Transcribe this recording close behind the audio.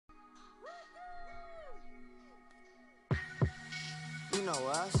know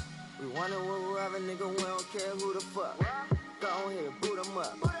us. We wonder whatever, nigga, we don't care who the fuck. Go on here, boot 'em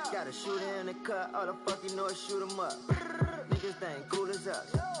up. Got a shooter in the cut, all the fuck you know is shoot 'em up. Niggas they ain't cool as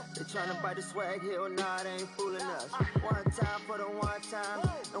us. They tryna bite the swag here, nah, they ain't fooling us. One time for the one time,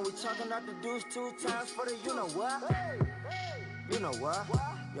 and we chalking out the deuce 2 times for the you know what? You know what?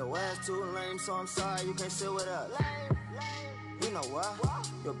 Your ass too lame, so I'm sorry you can't sit with us. You know what?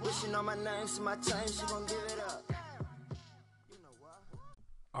 Your bitch, you know my name, see my chain, she gon' give it up. You know what?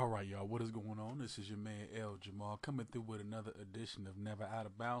 All right, y'all, what is going on? This is your man, El Jamal, coming through with another edition of Never Out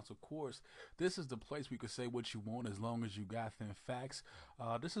of Bounds. Of course, this is the place where you can say what you want as long as you got them facts.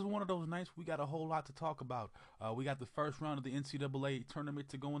 This is one of those nights we got a whole lot to talk about. We got the first round of the NCAA tournament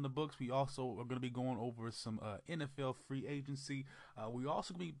to go in the books. We also are going to be going over some NFL free agency. We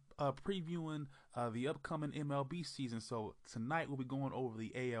also going to be previewing the upcoming MLB season. So tonight we'll be going over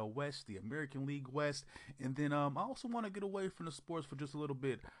the AL West, the American League West, and then I also want to get away from the sports for just a little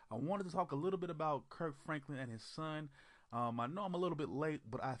bit. I wanted to talk a little bit about Kirk Franklin and his son. I know I'm a little bit late,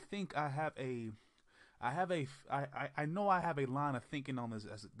 but I think I know I have a line of thinking on this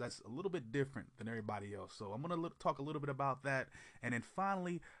that's a little bit different than everybody else. So I'm gonna talk a little bit about that, and then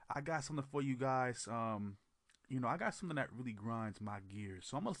finally I got something for you guys. I got something that really grinds my gears.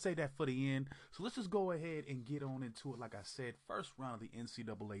 So I'm going to say that for the end. So let's just go ahead and get on into it. Like I said, first round of the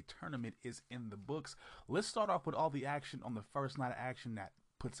NCAA tournament is in the books. Let's start off with all the action on the first night of action that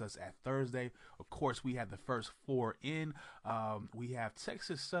puts us at Thursday. Of course, we had the first four in. We have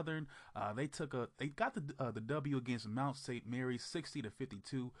Texas Southern. They got the W against Mount St. Mary's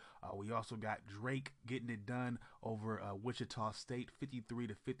 60-52. We also got Drake getting it done over Wichita State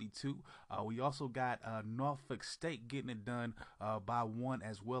 53-52. We also got Norfolk State getting it done by 1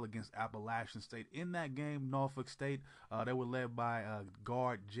 as well against Appalachian State. In that game, Norfolk State, they were led by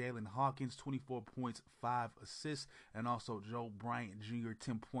guard Jalen Hawkins, 24 points, 5 assists, and also Joe Bryant Jr.,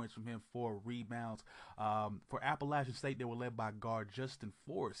 10 points from him, 4 rebounds. For Appalachian State, they were led by guard Justin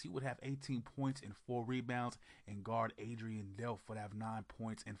Forrest. He would have 18 points and 4 rebounds, and guard Adrian Delph would have 9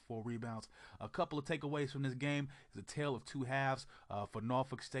 points and 4 rebounds. A couple of takeaways from this game is a tale of two halves. For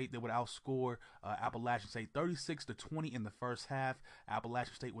Norfolk State, they would outscore Appalachian State 36-20 in the first half.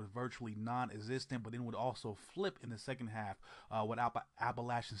 Appalachian State was virtually non-existent, but then would also flip in the second half, with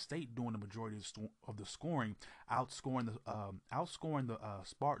Appalachian State doing the majority of the scoring, outscoring the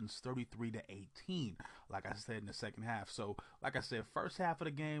Spartans 33-18, like I said, in the second half. So, like I said, first half of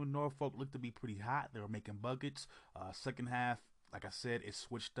the game, Norfolk looked to be pretty hot. They were making buckets. Second half, like I said, it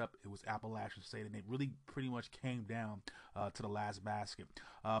switched up. It was Appalachian State, and it really pretty much came down to the last basket.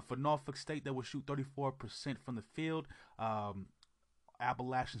 For Norfolk State, they would shoot 34% from the field.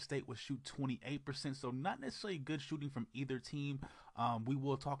 Appalachian State would shoot 28%, so not necessarily good shooting from either team. We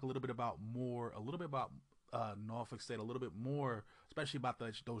will talk a little bit about Norfolk State a little bit more, especially about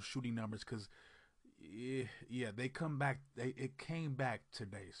those shooting numbers, because they come back. It came back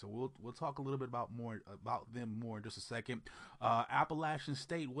today, so we'll talk a little bit about them more in just a second. Appalachian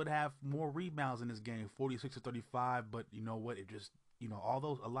State would have more rebounds in this game, 46-35, but you know what? It just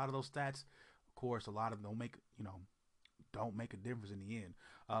a lot of those stats, of course, a lot of them don't make a difference in the end.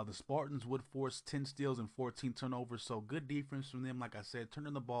 The Spartans would force 10 steals and 14 turnovers, so good defense from them. Like I said,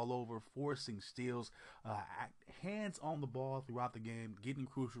 turning the ball over, forcing steals, hands on the ball throughout the game, getting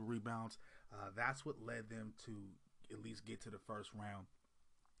crucial rebounds. That's what led them to at least get to the first round.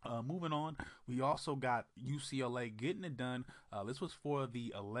 Moving on, we also got UCLA getting it done. This was for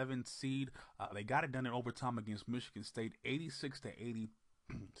the 11th seed. They got it done in overtime against Michigan State, 86-80.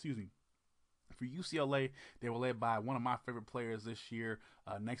 Excuse me. For UCLA, they were led by one of my favorite players this year,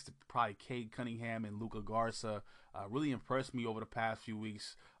 next to probably Cade Cunningham and Luka Garza. Really impressed me over the past few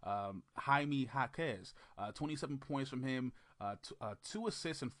weeks. Jaime Jaquez, 27 points from him, 2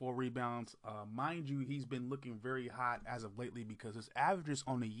 assists and 4 rebounds. Mind you, he's been looking very hot as of lately because his averages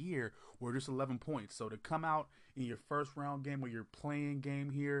on the year were just 11 points. So to come out in your first round game, where you're playing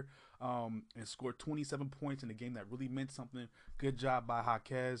game here, and scored 27 points in a game that really meant something. Good job by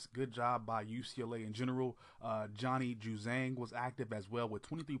Jaquez. Good job by UCLA in general. Johnny Juzang was active as well with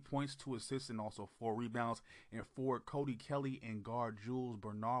 23 points, 2 assists, and also 4 rebounds. And forward Cody Kelly and guard Jules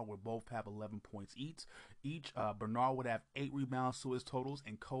Bernard would both have 11 points each. Bernard would have 8 rebounds to his totals,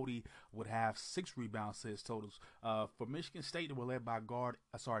 and Cody would have 6 rebounds to his totals. For Michigan State, they were led by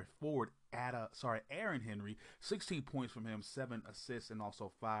forward Aaron Henry, 16 points from him, 7 assists, and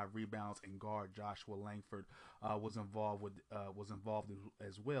also 5 rebounds. And guard Joshua Langford was involved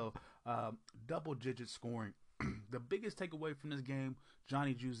as well. Double-digit scoring. The biggest takeaway from this game,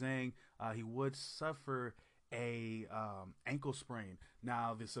 Johnny Juzang, he would suffer a ankle sprain.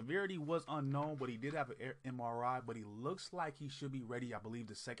 Now the severity was unknown, but he did have an MRI. But he looks like he should be ready. I believe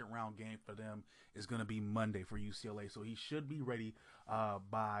the second round game for them is going to be Monday for UCLA, so he should be ready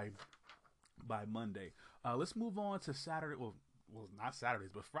by Monday. Let's move on to Saturday. Well, not Saturdays,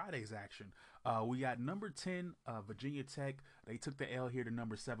 but Friday's action. We got number 10, Virginia Tech. They took the L here to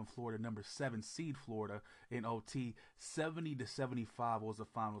number 7, Florida. Number 7 seed Florida in OT. 70-75 was the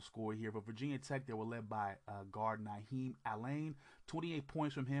final score here. But Virginia Tech, they were led by guard Naheem Alain. 28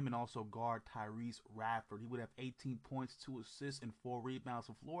 points from him, and also guard Tyrese Radford. He would have 18 points, 2 assists, and 4 rebounds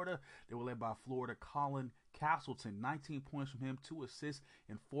for Florida. They were led by Florida Colin Castleton. 19 points from him, 2 assists,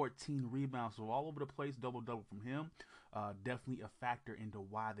 and 14 rebounds. So all over the place, double-double from him. Definitely a factor into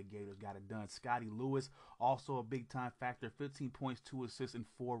why the Gators got it done. Scotty Lewis, also a big-time factor. 15 points, 2 assists, and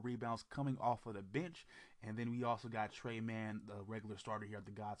 4 rebounds coming off of the bench. And then we also got Trey Mann, the regular starter here at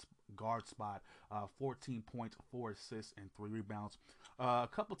the guard spot. 14 points, 4 assists, and 3 rebounds. A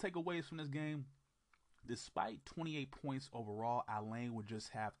couple takeaways from this game. Despite 28 points overall, Alain would just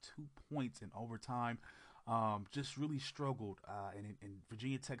have 2 points in overtime. Just really struggled, and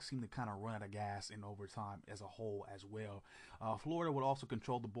Virginia Tech seemed to kind of run out of gas in overtime as a whole as well. Florida would also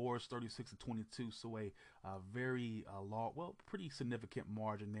control the boards 36-22, so a very pretty significant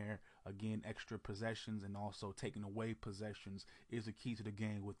margin there. Again, extra possessions and also taking away possessions is the key to the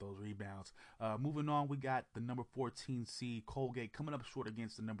game with those rebounds. Moving on, we got the number 14 seed Colgate coming up short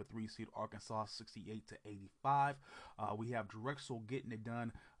against the number 3 seed Arkansas, 68-85. We have Drexel getting it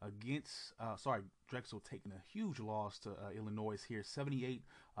done against, Drexel taking a huge loss to Illinois here,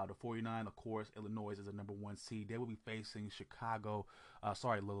 78-49. Of course, Illinois is the number 1 seed. They will be facing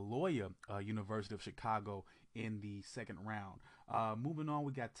Loyola University of Chicago in the second round. Moving on,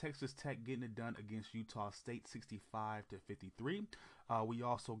 we got Texas Tech getting it done against Utah State, 65-53. We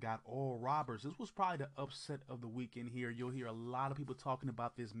also got Oral Roberts. This was probably the upset of the weekend here. You'll hear a lot of people talking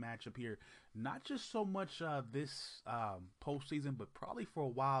about this matchup here, not just so much this postseason, but probably for a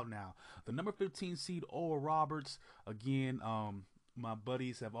while now. The number 15 seed Oral Roberts, again, my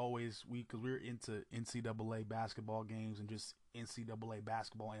buddies have always, because we're into NCAA basketball games and just NCAA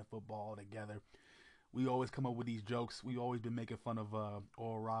basketball and football together. We always come up with these jokes. We've always been making fun of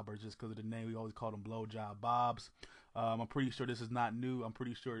Oral Roberts just because of the name. We always called him Blowjob Bobs. I'm pretty sure this is not new. I'm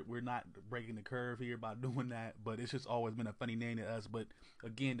pretty sure we're not breaking the curve here by doing that, but it's just always been a funny name to us. But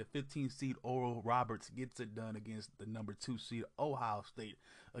again, the 15 seed Oral Roberts gets it done against the number 2 seed Ohio State.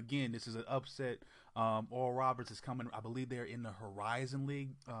 Again, this is an upset. Oral Roberts is coming. I believe they're in the Horizon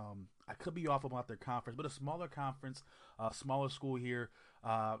League. I could be off about their conference, but a smaller conference, smaller school here.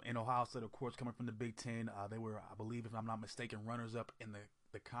 In Ohio State, of course, coming from the Big Ten. They were, I believe, if I'm not mistaken, runners-up in the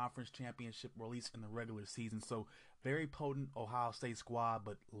conference championship, or at least in the regular season. So very potent Ohio State squad,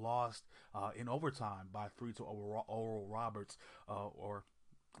 but lost in overtime by 3 to Oral Roberts, or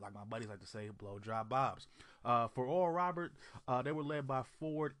like my buddies like to say, Blowjob Bobs. For Oral Roberts, they were led by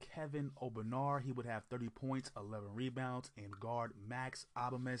forward Kevin Obenar. He would have 30 points, 11 rebounds, and guard Max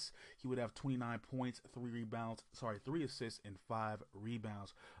Abames. He would have 29 points, 3 assists, and 5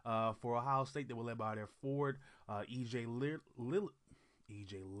 rebounds. For Ohio State, they were led by their forward EJ Little.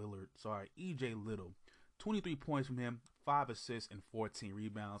 23 points from him, 5 assists, and 14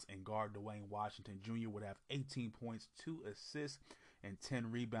 rebounds. And guard Dwayne Washington Jr. would have 18 points, 2 assists, and 10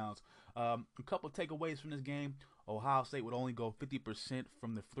 rebounds. A couple of takeaways from this game. Ohio State would only go 50%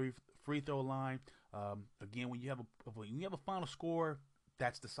 from the free throw line. Again, when you have a final score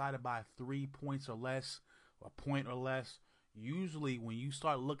that's decided by 3 points or less, a point or less, usually when you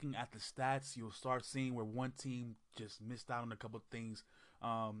start looking at the stats, you'll start seeing where one team just missed out on a couple of things.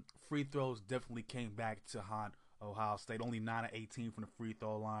 Free throws definitely came back to haunt Ohio State. Only 9 of 18 from the free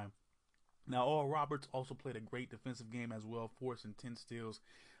throw line. Now, Oral Roberts also played a great defensive game as well, forcing 10 steals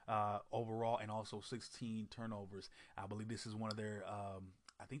overall, and also 16 turnovers. I believe this is one of their.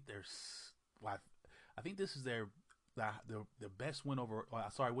 I think this is their the best win over.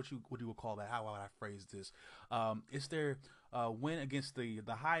 What you would call that? How would I phrase this? It's their win against the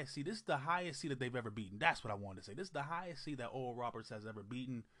highest seed. This is the highest seed that they've ever beaten. That's what I wanted to say. This is the highest seed that Oral Roberts has ever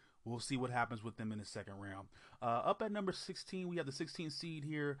beaten. We'll see what happens with them in the second round. Up at number 16, we have the 16th seed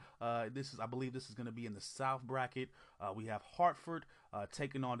here. I believe this is going to be in the South bracket. We have Hartford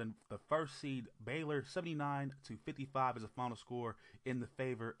taking on the first seed Baylor. 79-55 is the final score in the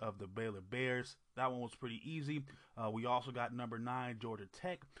favor of the Baylor Bears. That one was pretty easy. We also got number 9 Georgia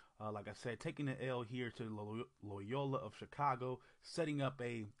Tech. Like I said, taking the L here to Loyola of Chicago, setting up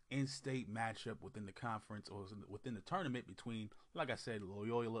a in-state matchup within the conference, or within the tournament between, like I said,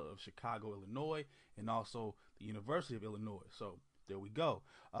 Loyola of Chicago, Illinois, and also the University of Illinois. So There we go.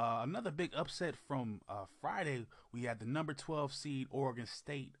 Another big upset from Friday. We had the number 12 seed Oregon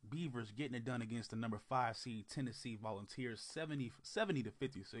State Beavers getting it done against the number 5 seed Tennessee Volunteers, 70 to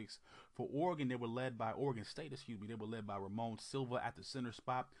 56. For Oregon, they were led by Oregon State. Excuse me, they were led by Ramon Silva at the center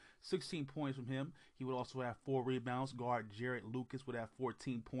spot. 16 points from him. He would also have 4 rebounds. Guard Jared Lucas would have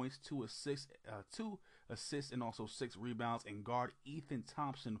 14 points, 2 assists, and also 6 rebounds. And guard Ethan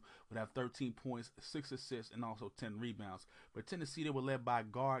Thompson would have 13 points, 6 assists, and also 10 rebounds. For Tennessee, they were led by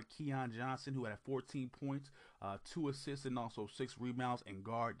guard Keon Johnson, who had 14 points, 2 assists, and also 6 rebounds. And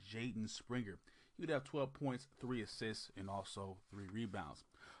guard Jaden Springer. He would have 12 points, 3 assists, and also 3 rebounds.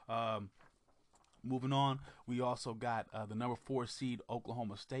 Moving on, we also got the number 4 seed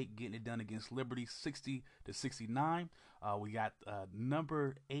Oklahoma State getting it done against Liberty, 60 to 69. We got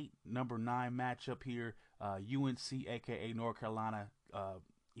number 8, number 9 matchup here. UNC, aka North Carolina.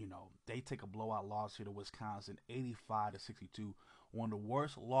 They take a blowout loss here to Wisconsin, 85 to 62. One of the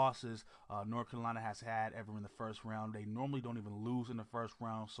worst losses North Carolina has had ever in the first round. They normally don't even lose in the first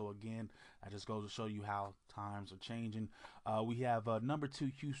round. So again, that just goes to show you how times are changing. We have number 2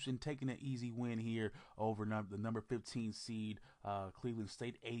 Houston taking an easy win here over the number 15 seed Cleveland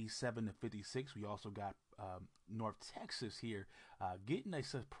State, 87 to 56. We also got North Texas here getting a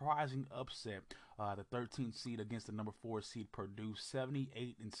surprising upset. The 13th seed against the number 4 seed Purdue,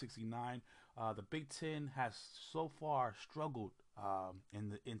 78 and 69. The Big Ten has so far struggled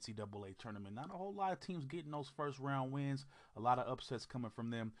in the NCAA tournament. Not a whole lot of teams getting those first round wins. A lot of upsets coming from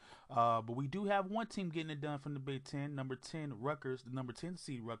them. But we do have one team getting it done from the Big Ten. Number 10 Rutgers, the number 10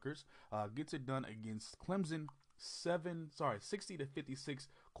 seed Rutgers, gets it done against Clemson. 60 to 56.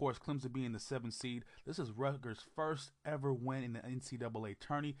 Of course, Clemson being the 7th seed. This is Rutgers' first ever win in the NCAA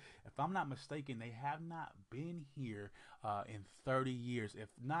tourney. If I'm not mistaken, they have not been here in 30 years. If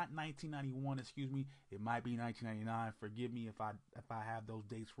not 1991, excuse me, it might be 1999. Forgive me if I have those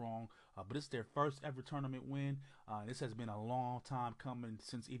dates wrong. But it's their first ever tournament win. This has been a long time coming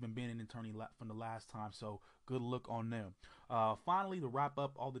since even being in the tourney from the last time. So good look on them. Finally, to wrap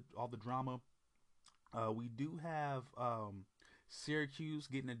up all the drama. We do have Syracuse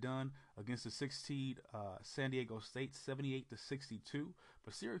getting it done against the 6th seed San Diego State, 78 to 62.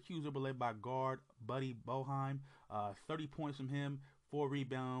 For Syracuse, they were led by guard Buddy Boeheim, 30 points from him, 4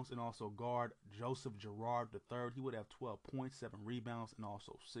 rebounds, and also guard Joseph Girard III. He would have 12 points, 7 rebounds, and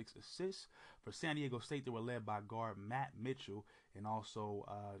also 6 assists. For San Diego State, they were led by guard Matt Mitchell and also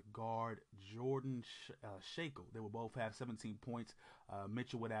guard Jordan Shackle. They will both have 17 points.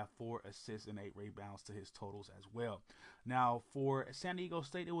 Mitchell would have 4 assists and 8 rebounds to his totals as well. Now, for San Diego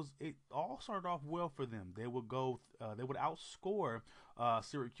State, it all started off well for them. They would outscore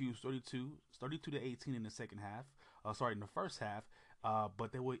Syracuse 32 to 18 in the second half. In the first half.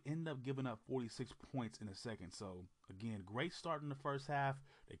 But they would end up giving up 46 points in the second. So, again, great start in the first half.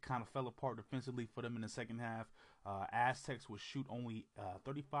 They kind of fell apart defensively for them in the second half. Aztecs would shoot only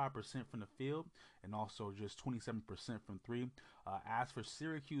 35% from the field and also just 27% from 3. As for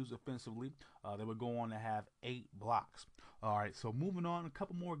Syracuse offensively, they would go on to have 8 blocks. All right, so moving on, a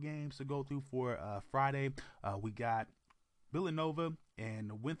couple more games to go through for Friday. We got Villanova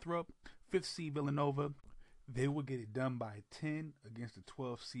and Winthrop, 5th seed Villanova. They will get it done by 10 against the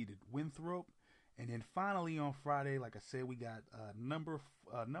 12th-seeded Winthrop. And then finally on Friday, like I said, we got number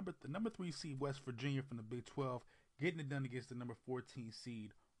 3 seed West Virginia from the Big 12 getting it done against the number 14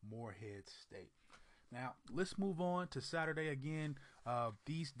 seed Morehead State. Now, let's move on to Saturday again.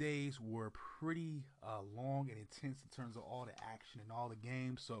 These days were pretty long and intense in terms of all the action and all the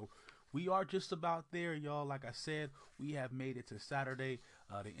games. So we are just about there, y'all. Like I said, we have made it to Saturday,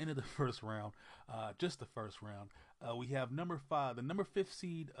 the end of the first round, just the first round. We have the number 5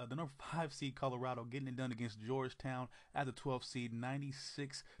 seed Colorado getting it done against Georgetown at the 12th seed,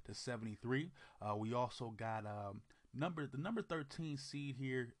 96 to 73. We also got the number 13 seed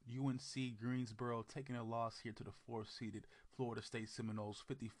here, UNC Greensboro, taking a loss here to the 4th seeded Florida State Seminoles,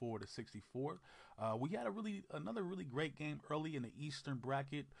 54 to 64. We had another really great game early in the Eastern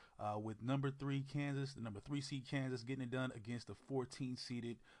bracket with number 3 Kansas, the number 3 seed Kansas getting it done against the 14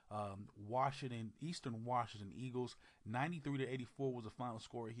 seeded Eastern Washington Eagles. 93 to 84 was the final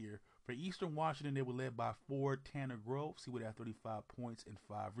score here. For Eastern Washington, they were led by forward Tanner Groves. He would have 35 points and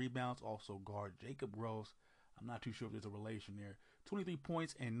 5 rebounds. Also guard Jacob Groves. I'm not too sure if there's a relation there. 23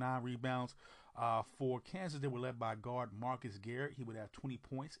 points and 9 rebounds. For Kansas, they were led by guard Marcus Garrett. He would have 20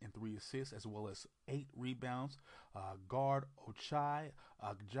 points and 3 assists, as well as 8 rebounds. Guard Ochai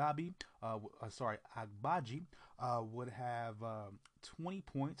Agbaji would have 20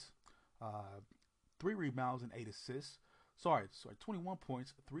 points, 3 rebounds, and 8 assists. sorry, 21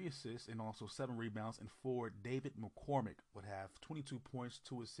 points, 3 assists, and also 7 rebounds. And forward David McCormick would have 22 points,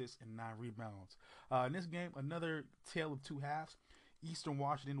 2 assists, and 9 rebounds. In this game, another tale of two halves. Eastern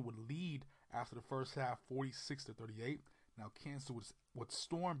Washington would lead after the first half, 46-38. Now Kansas would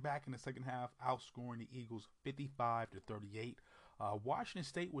storm back in the second half, outscoring the Eagles 55-38. Washington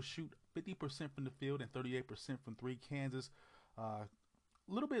State would shoot 50% from the field and 38% from three. Kansas, a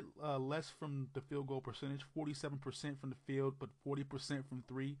little bit less from the field goal percentage, 47% from the field, but 40% from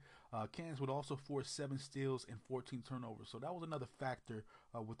three. Kansas would also force 7 steals and 14 turnovers. So that was another factor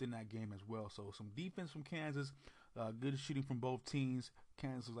within that game as well. So some defense from Kansas, good shooting from both teams.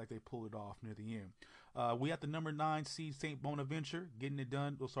 Kansas was like they pulled it off near the end. We have the number 9 seed St. Bonaventure getting it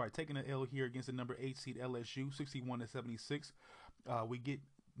done. Taking an L here against the number 8 seed LSU, 61-76. We get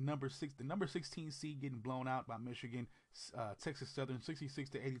the number 16 seed getting blown out by Michigan. Texas Southern,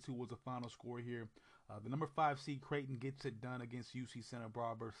 66-82 was the final score here. The number 5 seed Creighton gets it done against UC Santa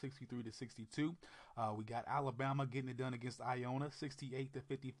Barbara, 63-62. We got Alabama getting it done against Iona,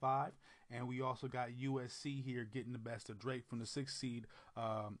 68-55. And we also got USC here getting the best of Drake from the 6th seed.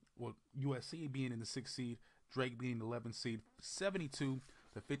 USC being in the 6th seed, Drake being the 11th seed, 72-56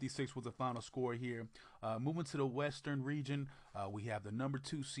 was the final score here. Moving to the Western region, we have the number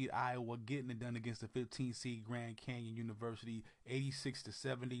 2 seed Iowa getting it done against the 15 seed Grand Canyon University,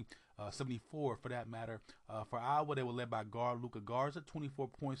 86-70, 74 for that matter. For Iowa, they were led by guard Luka Garza, 24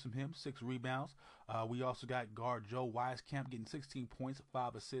 points from him, 6 rebounds. We also got guard Joe Wieskamp getting 16 points,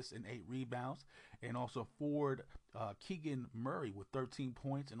 5 assists, and 8 rebounds. And also forward Keegan Murray with 13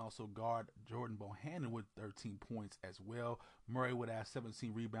 points, and also guard Jordan Bohannon with 13 points as well. Murray would have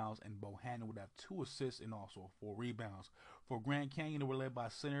 17 rebounds, and Bohannon would have 2 assists and also 4 rebounds. For Grand Canyon, they were led by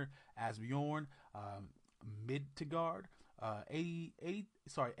center Asbjorn, mid to guard.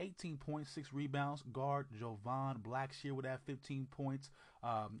 18 points, 6 rebounds. Guard Jovan Blackshear would have 15 points,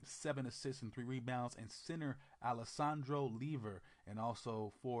 7 assists and 3 rebounds. And center Alessandro Lever and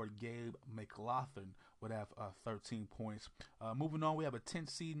also forward Gabe McLaughlin would have 13 points. Moving on, we have a 10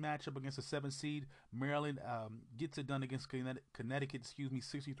 seed matchup against a 7 seed. Maryland gets it done against Connecticut,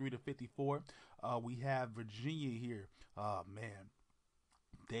 63-54. We have Virginia here. Man,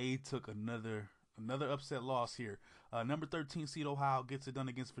 they took another upset loss here. Number 13 seed Ohio gets it done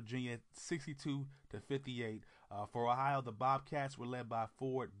against Virginia, 62-58. For Ohio, the Bobcats were led by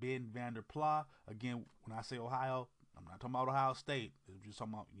forward Ben Vander Pla. Again, when I say Ohio, I'm not talking about Ohio State. I'm just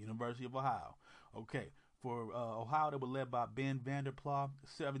talking about University of Ohio. Okay. For Ohio, they were led by Ben Vander Pla,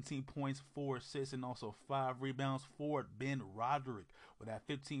 17 points, 4 assists, and also 5 rebounds. Forward Ben Roderick would have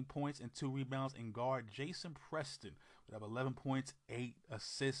 15 points and 2 rebounds. And guard Jason Preston would have 11 points, 8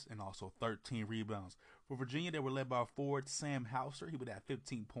 assists, and also 13 rebounds. For Virginia, they were led by forward Sam Hauser. He would have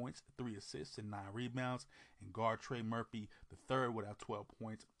 15 points, 3 assists, and 9 rebounds. And guard Trey Murphy III would have 12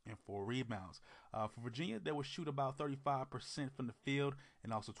 points and 4 rebounds. For Virginia, they would shoot about 35% from the field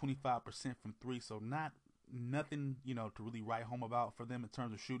and also 25% from 3. So nothing, to really write home about for them in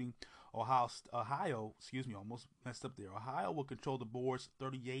terms of shooting. Ohio, almost messed up there. Ohio will control the boards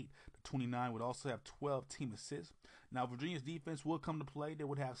 38-29, would also have 12 team assists. Now, Virginia's defense will come to play. They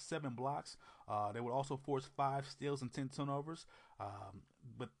would have 7 blocks. They would also force 5 steals and 10 turnovers.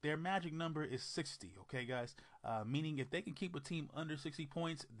 But their magic number is 60, okay, guys? Meaning if they can keep a team under 60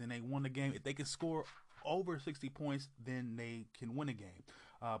 points, then they won the game. If they can score over 60 points, then they can win a game.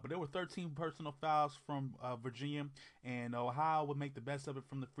 But there were 13 personal fouls from Virginia, and Ohio would make the best of it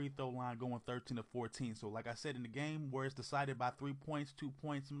from the free throw line, going 13-14. So like I said, in the game where it's decided by 3 points, 2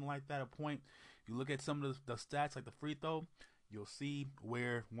 points, something like that, a point, you look at some of the stats like the free throw, you'll see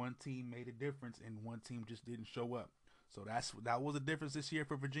where one team made a difference and one team just didn't show up. So that was a difference this year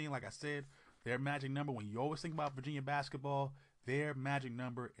for Virginia. Like I said, their magic number, when you always think about Virginia basketball, their magic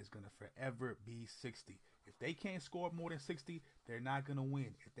number is going to forever be 60. If they can't score more than 60, they're not going to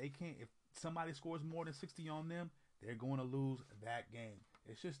win. If somebody scores more than 60 on them, they're going to lose that game.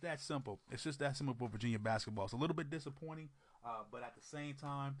 It's just that simple. It's just that simple for Virginia basketball. It's a little bit disappointing, but at the same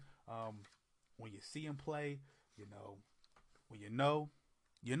time, when you see them play, when you know.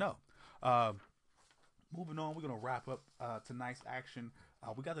 Moving on, we're going to wrap up tonight's action.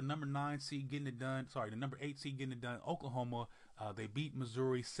 We got the number 9 seed getting it done. The number 8 seed getting it done. Oklahoma, they beat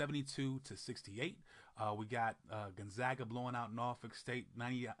Missouri 72-68. We got Gonzaga blowing out Norfolk State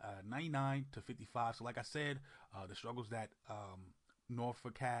 99-55. So like I said, the struggles that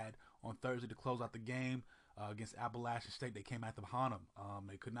Norfolk had on Thursday to close out the game, against Appalachian State. They came out behind them.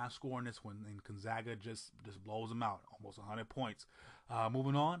 They could not score in this one, and Gonzaga just blows them out, almost 100 points.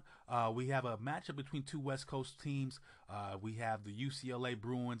 Moving on, we have a matchup between two West Coast teams. We have the UCLA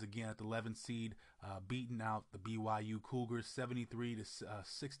Bruins again at the 11th seed, beating out the BYU Cougars 73 to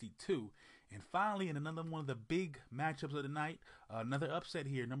 62. And finally, in another one of the big matchups of the night, another upset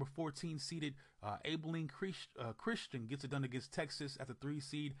here. Number 14 seeded Abilene Christian gets it done against Texas at the 3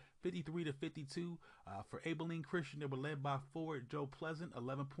 seed, 53 to 52. For Abilene Christian, they were led by forward Joe Pleasant,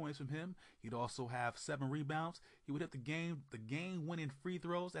 11 points from him. He'd also have 7 rebounds. He would hit the game-winning free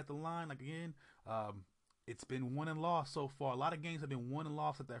throws at the line. Like again, it's been won and lost so far. A lot of games have been won and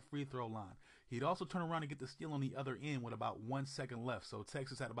lost at that free throw line. He'd also turn around and get the steal on the other end with about 1 second left. So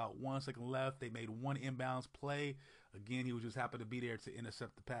Texas had about 1 second left. They made one inbounds play. Again, he was just happy to be there to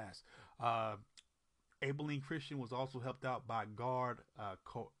intercept the pass. Abilene Christian was also helped out by guard,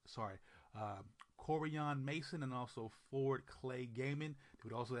 Corian Mason, and also forward Clay Gaiman. They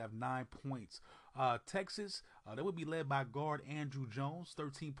would also have 9 points. Texas, they would be led by guard Andrew Jones,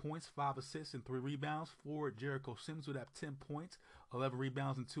 13 points, 5 assists, and 3 rebounds. Forward Jericho Sims would have 10 points, 11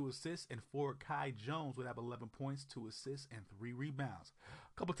 rebounds, and 2 assists. And forward Kai Jones would have 11 points, 2 assists, and 3 rebounds.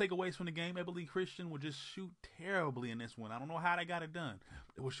 A couple takeaways from the game. Abilene Christian would just shoot terribly in this one. I don't know how they got it done.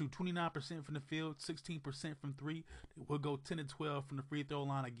 They would shoot 29% from the field, 16% from 3. They would go 10 and 12 from the free throw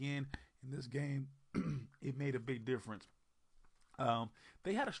line again. In this game, it made a big difference.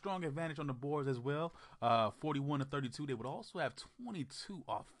 They had a strong advantage on the boards as well, 41 to 32. They would also have 22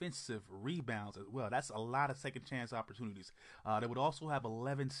 offensive rebounds as well. That's a lot of second chance opportunities. They would also have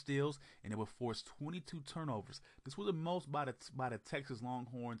 11 steals, and they would force 22 turnovers. This was the most by the Texas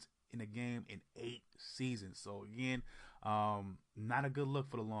Longhorns in a game in 8 seasons. So again, not a good look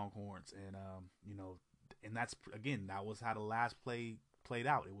for the Longhorns, and and that was how the last play played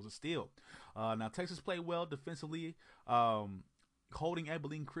out. It was a steal. Now Texas played well defensively, holding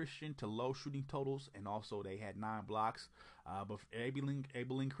Abilene Christian to low shooting totals, and also they had 9 blocks. But for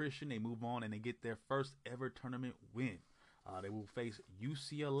Abilene Christian, they move on and they get their first ever tournament win. They will face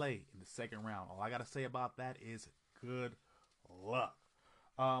UCLA in the second round. All I gotta say about that is good luck.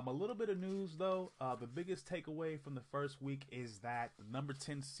 A little bit of news though. The biggest takeaway from the first week is that the number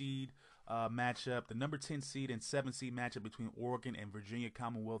 10 seed matchup, the number 10 seed and 7 seed matchup between Oregon and Virginia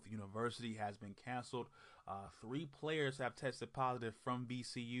Commonwealth University has been canceled. 3 players have tested positive from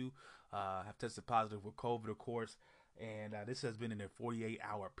VCU, have tested positive with COVID, of course, and this has been in a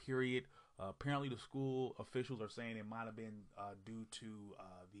 48-hour period. Apparently, the school officials are saying it might have been due to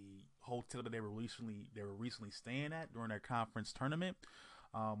the hotel that they were recently staying at during their conference tournament.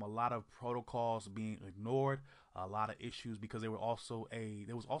 A lot of protocols being ignored, a lot of issues because there was also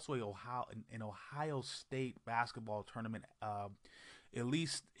an Ohio State basketball tournament. At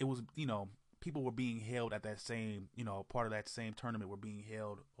least it was, people were being held at that same, part of that same tournament were being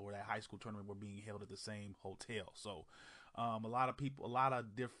held, or that high school tournament were being held at the same hotel. So a lot of people,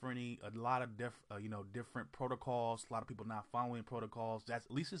 different protocols, a lot of people not following protocols. That's,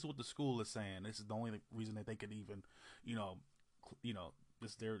 at least this is what the school is saying. This is the only reason that they could even,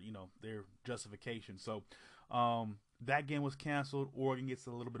 it's their justification. So that game was canceled. Oregon gets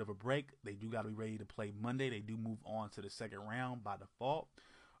a little bit of a break. They do got to be ready to play Monday. They do move on to the second round by default.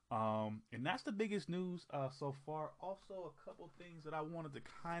 And that's the biggest news so far. Also, a couple things that I wanted to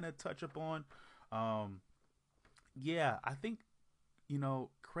kind of touch upon. I think,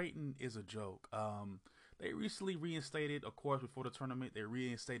 Creighton is a joke. They recently reinstated, of course, before the tournament, they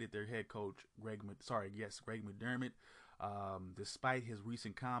reinstated their head coach, Greg McDermott. Despite his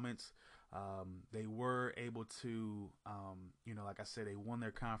recent comments, they were able to, like I said, they won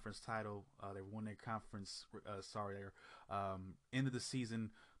their conference title. They won their conference, their end of the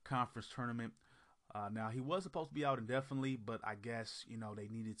season conference tournament. Now, he was supposed to be out indefinitely, but I guess, they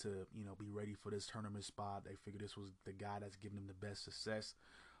needed to, be ready for this tournament spot. They figured this was the guy that's giving them the best success.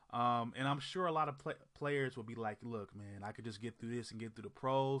 And I'm sure a lot of players will be like, look, man, I could just get through this and get through the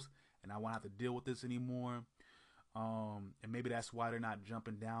pros, and I won't have to deal with this anymore. And maybe that's why they're not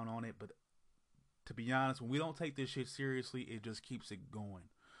jumping down on it. But to be honest, when we don't take this shit seriously, it just keeps it going.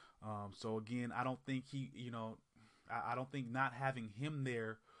 So again, I don't think I don't think not having him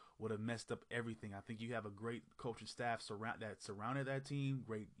there would have messed up everything. I think you have a great coaching staff surrounded that team,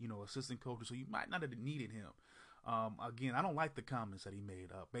 great, assistant coaches, so you might not have needed him. Again, I don't like the comments that he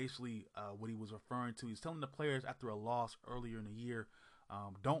made. Basically, what he was referring to, he's telling the players after a loss earlier in the year,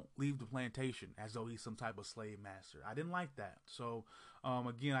 don't leave the plantation as though he's some type of slave master. I didn't like that. So,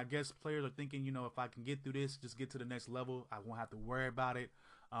 again, I guess players are thinking, if I can get through this, just get to the next level, I won't have to worry about it.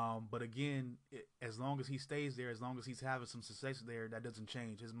 But again, as long as he stays there, as long as he's having some success there, that doesn't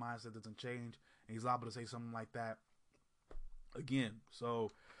change. His mindset doesn't change, and he's liable to say something like that again.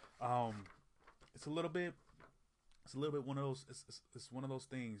 So um, it's a little bit, one of those. It's one of those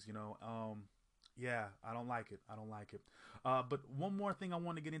things, you know. Yeah, I don't like it. I don't like it. But one more thing I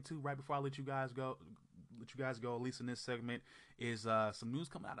want to get into right before I let you guys go. At least in this segment, is some news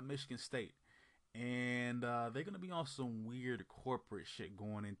coming out of Michigan State. And they're going to be on some weird corporate shit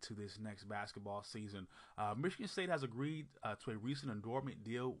going into this next basketball season. Michigan State has agreed to a recent endorsement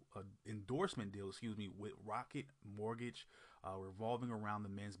deal, with Rocket Mortgage, revolving around the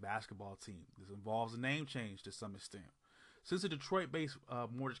men's basketball team. This involves a name change to some extent. Since the Detroit-based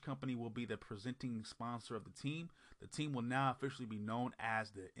mortgage company will be the presenting sponsor of the team will now officially be known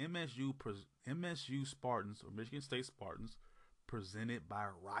as the MSU Spartans, or Michigan State Spartans, presented by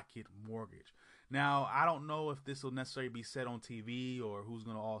Rocket Mortgage. Now, I don't know if this will necessarily be said on TV or who's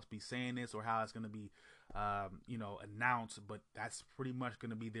going to all be saying this or how it's going to be, announced, but that's pretty much going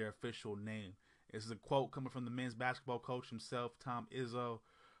to be their official name. This is a quote coming from the men's basketball coach himself, Tom Izzo.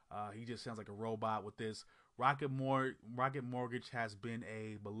 He just sounds like a robot with this. Rocket Mortgage has been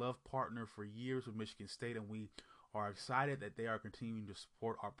a beloved partner for years with Michigan State, and we are excited that they are continuing to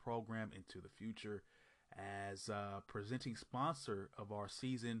support our program into the future. As presenting sponsor of our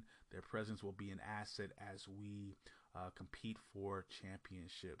season, their presence will be an asset as we compete for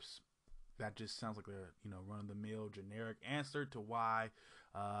championships. That just sounds like a run-of-the-mill generic answer to why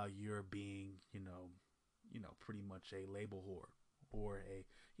you're being pretty much a label whore or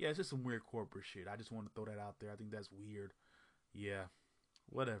it's just some weird corporate shit. I just want to throw that out there. I think that's weird. Yeah,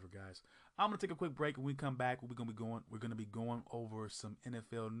 whatever, guys. I'm gonna take a quick break. When we come back, we're gonna be going over some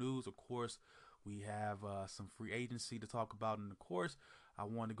NFL news. Of course, we have some free agency to talk about, and of course, I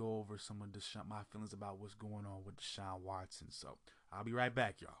want to go over some of my feelings about what's going on with Deshaun Watson. So I'll be right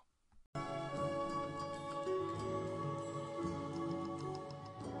back, y'all.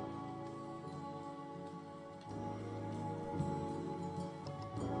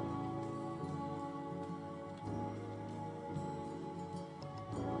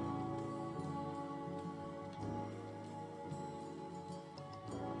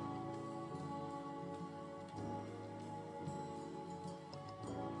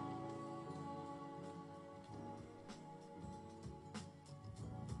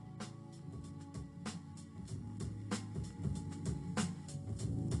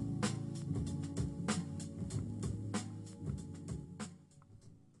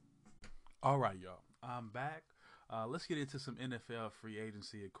 All right, y'all. I'm back. Let's get into some NFL free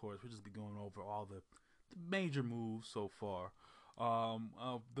agency, of course. We'll just be going over all the major moves so far. One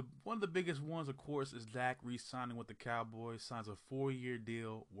of the biggest ones, of course, is Dak re-signing with the Cowboys. Signs a 4-year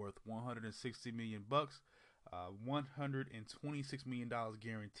deal worth $160 million, $126 million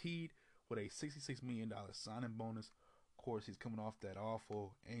guaranteed, with a $66 million signing bonus. Of course, he's coming off that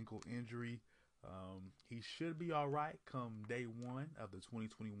awful ankle injury. He should be all right come day one of the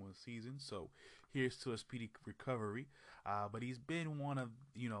 2021 season. So here's to a speedy recovery. But he's been one of,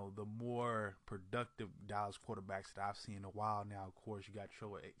 the more productive Dallas quarterbacks that I've seen in a while now. Of course, you got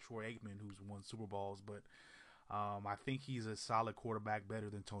Troy Aikman, who's won Super Bowls, but I think he's a solid quarterback, better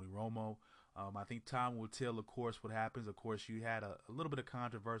than Tony Romo. I think time will tell, of course, what happens. Of course, you had a little bit of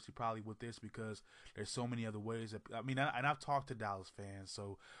controversy probably with this because there's so many other ways. And I've talked to Dallas fans,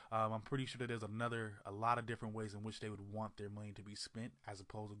 so I'm pretty sure that there's a lot of different ways in which they would want their money to be spent as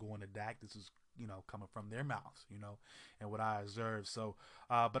opposed to going to Dak. This is, coming from their mouths, and what I observed. So,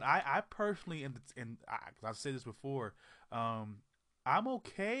 but I personally, I've said this before, I'm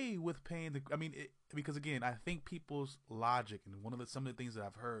okay with paying because again, I think people's logic and some of the things that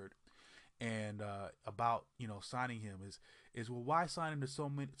I've heard and about signing him is well, why sign him to so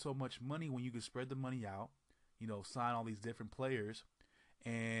much money when you can spread the money out, sign all these different players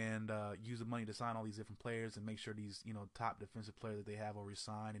and use the money to sign all these different players and make sure these top defensive players that they have will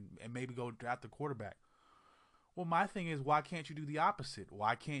resign and maybe go draft the quarterback. Well, my thing is, why can't you do the opposite?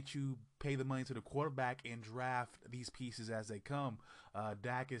 Why can't you pay the money to the quarterback and draft these pieces as they come?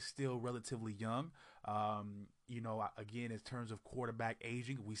 Dak is still relatively young. Again, in terms of quarterback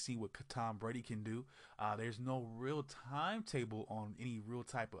aging, we see what Tom Brady can do. There's no real timetable on any real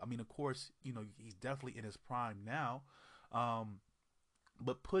type of. Of course, he's definitely in his prime now.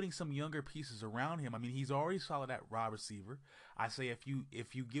 But putting some younger pieces around him, he's already solid at wide receiver. I say if you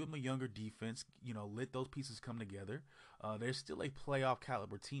give him a younger defense, let those pieces come together. There's still a playoff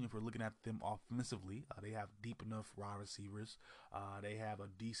caliber team if we're looking at them offensively. They have deep enough wide receivers. They have a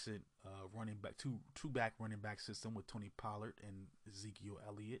decent running back, two back running back system with Tony Pollard and Ezekiel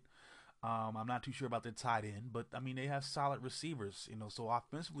Elliott. I'm not too sure about their tight end, but I mean they have solid receivers, so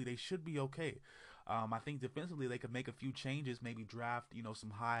offensively they should be okay. I think defensively they could make a few changes, maybe draft, some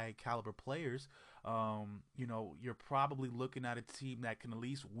high caliber players. You're probably looking at a team that can at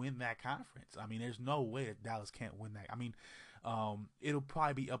least win that conference. I mean, there's no way that Dallas can't win that. I mean, it'll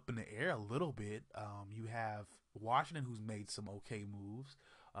probably be up in the air a little bit. You have Washington, who's made some okay moves.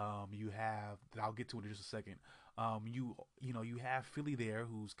 You have I'll get to it in just a second. You have Philly there,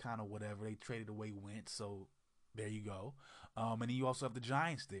 who's kind of whatever. They traded away Wentz, so there you go. And then you also have the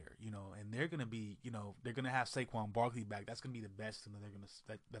Giants there, and they're gonna be, they're gonna have Saquon Barkley back. That's gonna be the best thing that they're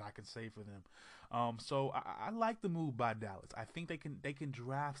gonna that I can say for them. So I like the move by Dallas. I think they can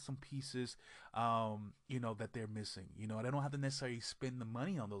draft some pieces, that they're missing. They don't have to necessarily spend the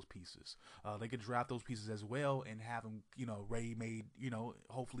money on those pieces. They could draft those pieces as well and have them, ready made.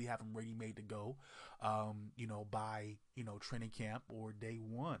 Hopefully have them ready made to go, by training camp or day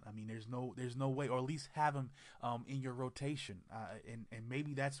one. I mean, there's no way, or at least have them in your rotation. And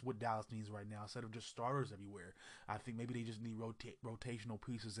maybe that's what Dallas needs right now instead of just starters everywhere. I think maybe they just need rotational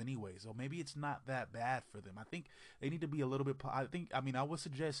pieces anyway. So maybe it's not that bad for them. I think they need to be a little bit. I would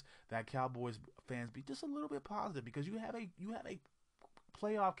suggest that Cowboys fans be just a little bit positive because you have a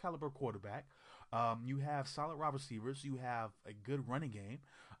playoff caliber quarterback. You have solid wide receivers. You have a good running game.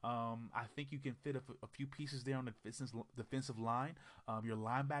 I think you can fit a few pieces there on the defensive line. Your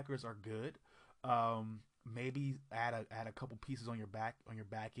linebackers are good. Maybe add a couple pieces on your back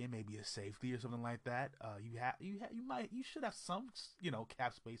end, maybe a safety or something like that. You should have some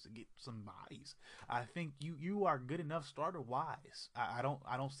cap space to get some bodies. I think you are good enough starter wise. I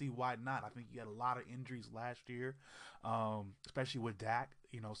don't see why not. I think you had a lot of injuries last year, especially with Dak.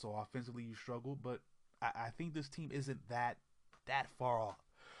 So offensively you struggled, but I think this team isn't that far off.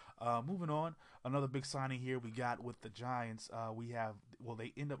 Moving on, another big signing here we got with the Giants.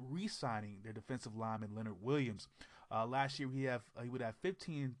 They end up re-signing their defensive lineman Leonard Williams. Last year he would have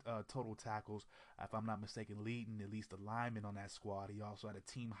 15 total tackles, if I'm not mistaken, leading at least the lineman on that squad. He also had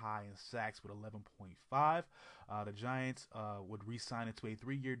a team high in sacks with 11.5. The Giants would re-sign into a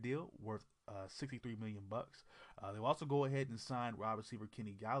 3-year deal worth $63 million. They'll also go ahead and sign wide receiver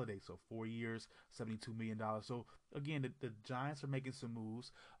Kenny Galladay, so 4 years, $72 million. So again, the Giants are making some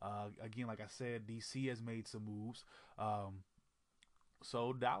moves. Again, like I said, DC has made some moves.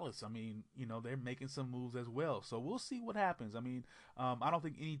 So Dallas, I mean, they're making some moves as well. So we'll see what happens. I mean, I don't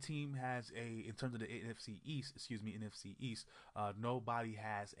think any team has in terms of the NFC East, nobody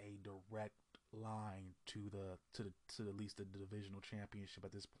has a direct line to at least the divisional championship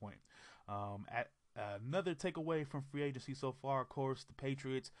at this point. Another takeaway from free agency so far, of course, the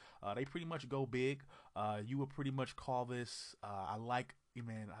Patriots, they pretty much go big. You would pretty much call this,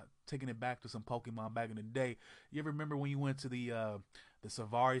 taking it back to some Pokemon back in the day. You ever remember when you went to the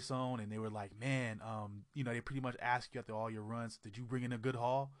Savari Zone and they were like, man, they pretty much ask you after all your runs, did you bring in a good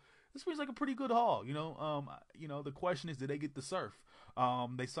haul? This feels like a pretty good haul, the question is, did they get the surf?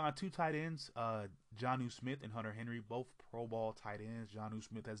 They signed 2 tight ends, Jonnu Smith and Hunter Henry, both Pro Bowl tight ends. Jonnu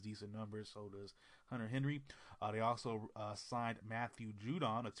Smith has decent numbers, so does Hunter Henry. They also signed Matthew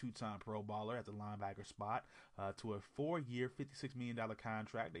Judon, a 2-time Pro Bowler at the linebacker spot, to a 4-year, $56 million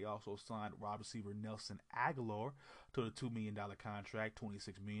contract. They also signed wide receiver Nelson Aguilar to a $2 million contract,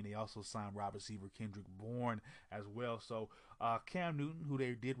 $26 million. They also signed wide receiver Kendrick Bourne as well. So Cam Newton, who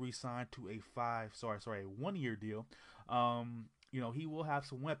they did re-sign to a 1-year deal, he will have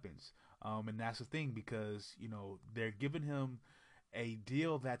some weapons. And that's the thing because, they're giving him a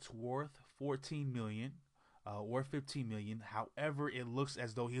deal that's worth $14 million or $15 million. However, it looks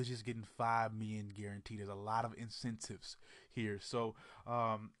as though he was just getting $5 million guaranteed. There's a lot of incentives here. So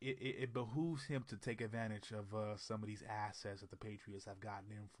it behooves him to take advantage of some of these assets that the Patriots have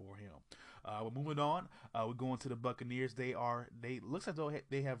gotten in for him. We're moving on. We're going to the Buccaneers. They looks as though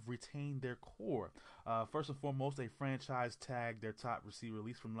they have retained their core. First and foremost, they franchise tagged their top receiver, at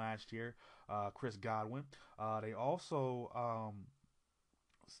least from last year, Chris Godwin. They also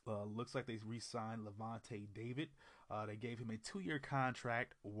looks like they re-signed Levante David. They gave him a 2-year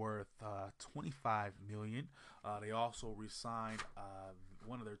contract worth $25 million. They also re-signed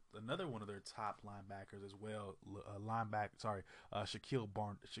another one of their top linebackers as well.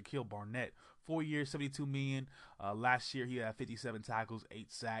 Shaquille Barnett. 4 years, $72 million. Last year he had 57 tackles,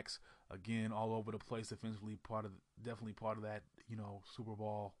 8 sacks. Again, all over the place defensively. Definitely part of that Super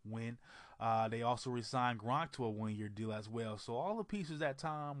Bowl win. They also re-signed Gronk to a 1-year deal as well. So all the pieces that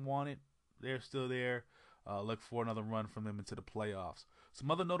Tom wanted, they're still there. look for another run from them into the playoffs. Some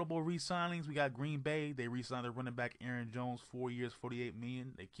other notable re-signings: we got Green Bay. They re-signed their running back Aaron Jones, 4 years, $48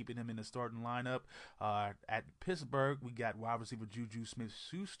 million. They keeping him in the starting lineup. At Pittsburgh, we got wide receiver Juju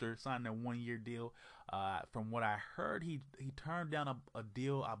Smith-Schuster signed a 1-year deal. From what I heard, he turned down a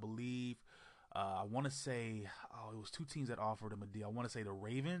deal, I believe. I want to say, it was 2 teams that offered him a deal. I want to say the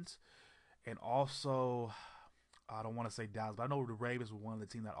Ravens, and also, I don't want to say Dallas, but I know the Ravens were one of the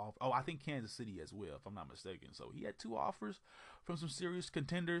teams that offered. Oh, I think Kansas City as well, if I'm not mistaken. So he had 2 offers from some serious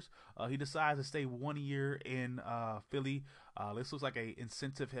contenders. He decides to stay 1 year in Philly. This looks like a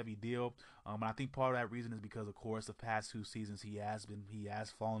incentive-heavy deal. And I think part of that reason is because, of course, the past 2 seasons he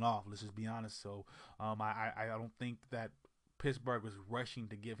has fallen off. Let's just be honest. So I don't think that Pittsburgh was rushing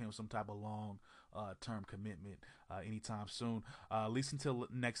to give him some type of long-term commitment anytime soon. At least until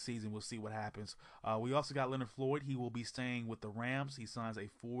next season, we'll see what happens. We also got Leonard Floyd. He will be staying with the Rams. He signs a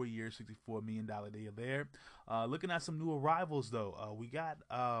 4-year, $64 million deal there. Looking at some new arrivals, though, we got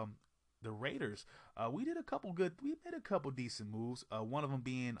the Raiders. We made a couple decent moves. One of them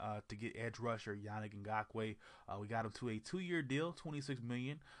being to get edge rusher Yannick Ngakoue. We got him to a 2-year deal, $26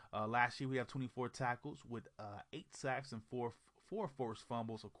 million. Last year we have 24 tackles with 8 sacks and four forced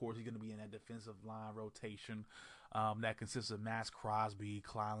fumbles. Of course, he's going to be in that defensive line rotation that consists of Max Crosby,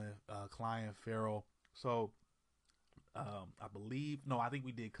 Clylin Ferrell. So I think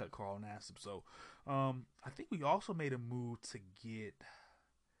we did cut Carl Nassib. So I think we also made a move to get,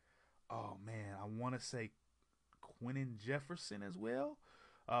 I want to say Quentin Jefferson as well.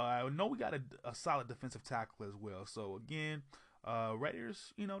 I know we got a solid defensive tackle as well. So again,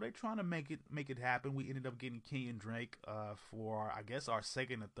 Raiders, they're trying to make it happen. We ended up getting Kenyon Drake for, I guess, our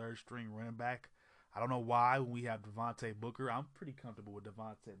second and third string running back. I don't know why when we have Devontae Booker. I'm pretty comfortable with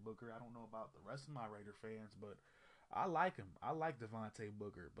Devontae Booker. I don't know about the rest of my Raider fans, but I like him. I like Devontae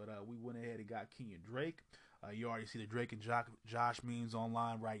Booker. But we went ahead and got Kenyon Drake. You already see the Drake and Josh memes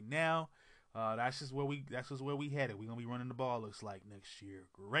online right now. That's just where we headed. We're gonna be running the ball, looks like, next year.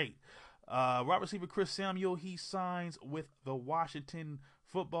 Great. Wide receiver Chris Samuel, he signs with the Washington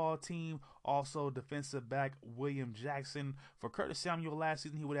football team. Also, defensive back William Jackson. For Curtis Samuel last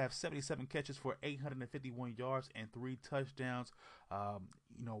season, he would have 77 catches for 851 yards and 3 touchdowns.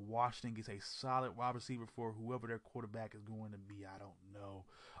 Washington gets a solid wide receiver for whoever their quarterback is going to be. I don't know.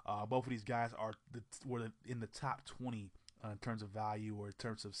 Both of these guys were in the top 20 in terms of value or in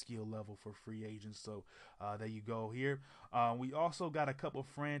terms of skill level for free agents. So there you go here. We also got a couple of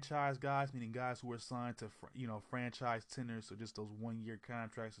franchise guys, meaning guys who were signed to franchise tenders, so just those 1-year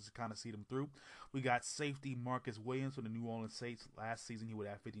contracts just to kind of see them through. We got safety Marcus Williams for the New Orleans Saints. Last season he would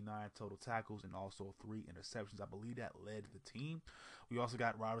have 59 total tackles and also 3 interceptions. I believe that led the team. We also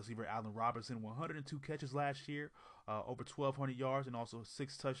got wide receiver Allen Robinson, 102 catches last year, over 1,200 yards and also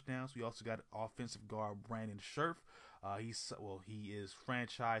 6 touchdowns. We also got offensive guard Brandon Scherf. He is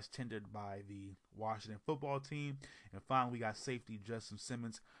franchise tendered by the Washington football team. And finally, we got safety Justin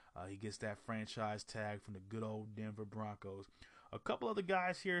Simmons. He gets that franchise tag from the good old Denver Broncos. A couple other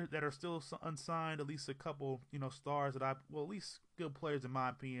guys here that are still unsigned, at least a couple, stars that at least good players in my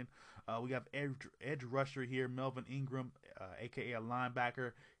opinion. We have edge rusher here, Melvin Ingram, a.k.a. a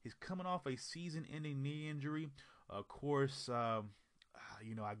linebacker. He's coming off a season-ending knee injury. Of course, I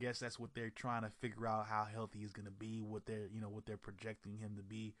guess that's what they're trying to figure out, how healthy he's going to be, what they're projecting him to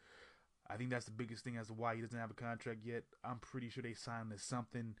be. I think that's the biggest thing as to why he doesn't have a contract yet. I'm pretty sure they signed him to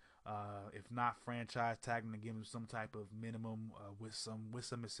something, if not franchise tagging, to give him some type of minimum with some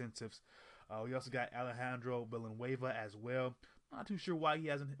incentives. We also got Alejandro Villanueva as well. Not too sure why he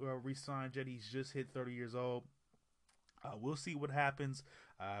hasn't re-signed yet. He's just hit 30 years old. We'll see what happens.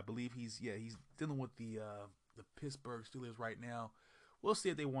 I believe he's dealing with the Pittsburgh Steelers right now. We'll see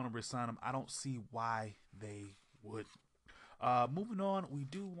if they want to resign him. I don't see why they would. Moving on,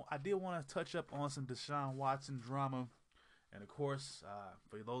 I did want to touch up on some Deshaun Watson drama. And of course,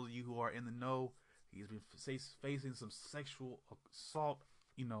 for those of you who are in the know, he's been facing some sexual assault,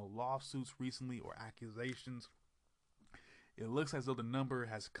 lawsuits recently or accusations. It looks as though the number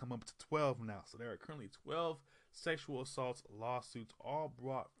has come up to 12 now. So there are currently 12 sexual assaults lawsuits, all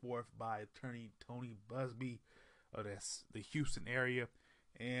brought forth by attorney Tony Buzbee of the Houston area.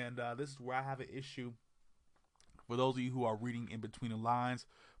 And this is where I have an issue. For those of you who are reading in between the lines,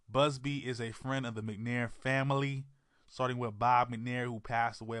 Buzbee is a friend of the McNair family, starting with Bob McNair, who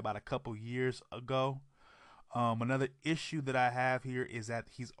passed away about a couple years ago. Another issue that I have here is that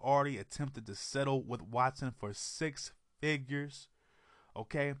he's already attempted to settle with Watson for 6 figures.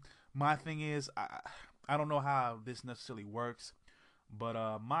 Okay, my thing is, I don't know how this necessarily works,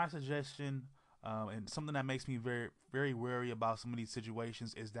 but my suggestion, And something that makes me very, very wary about some of these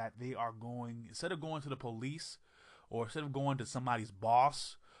situations is that they are going, instead of going to the police or instead of going to somebody's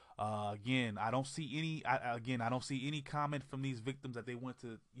boss. Again, I don't see any. I don't see any comment from these victims that they went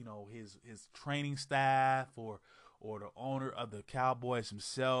to, his training staff or the owner of the Cowboys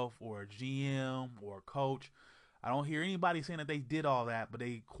himself or a GM or a coach. I don't hear anybody saying that they did all that, but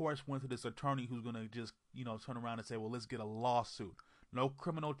they, of course, went to this attorney who's going to just, turn around and say, well, let's get a lawsuit. No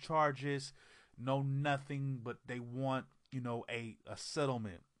criminal charges, no nothing, but they want, a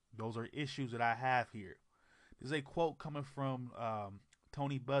settlement. Those are issues that I have here. There's a quote coming from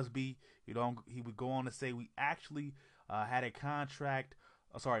Tony Busby. He would go on to say, we actually had contact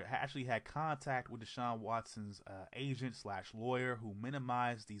with Deshaun Watson's agent/lawyer who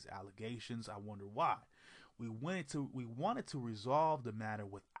minimized these allegations. I wonder why. We wanted to resolve the matter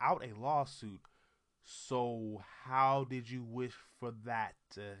without a lawsuit. So how did you wish for that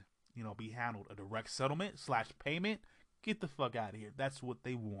to, be handled? A direct settlement/payment? Get the fuck out of here. That's what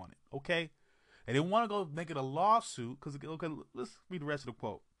they wanted. Okay. They didn't want to go make it a lawsuit because, okay, let's read the rest of the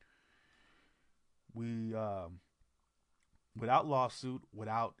quote. We, without lawsuit,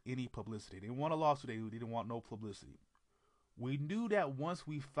 without any publicity. They didn't want a lawsuit. They didn't want no publicity. We knew that once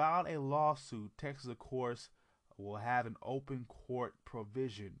we filed a lawsuit, Texas, of course, will have an open court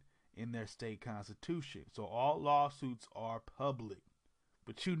provision in their state constitution. So all lawsuits are public.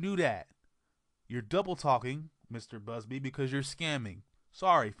 But you knew that. You're double talking, Mr. Busby, because you're scamming.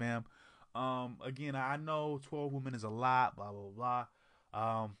 Sorry, fam. Again, I know 12 women is a lot, blah, blah,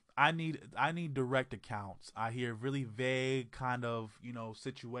 blah. I need direct accounts. I hear really vague kind of,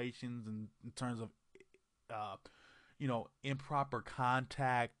 situations in terms of, improper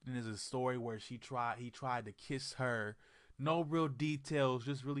contact. And there's a story where he tried to kiss her. No real details,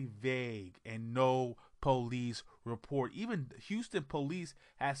 just really vague, and no police report. Even Houston police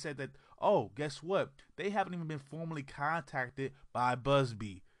has said that, oh, guess what? They haven't even been formally contacted by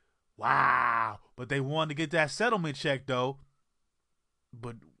Busby. Wow. But they wanted to get that settlement check, though.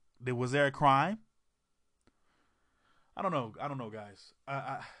 But was there a crime? I don't know, guys.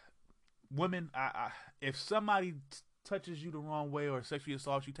 Women, if somebody touches you the wrong way or sexually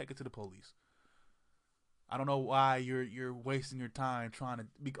assaults you, take it to the police. I don't know why you're wasting your time trying to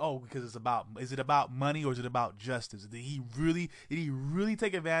because is it about money or is it about justice? Did he really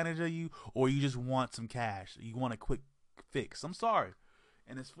take advantage of you, or you just want some cash? You want a quick fix? I'm sorry.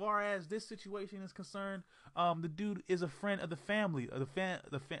 And as far as this situation is concerned, the dude is a friend of the family,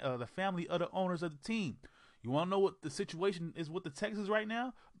 the family of the owners of the team. You want to know what the situation is with the Texans right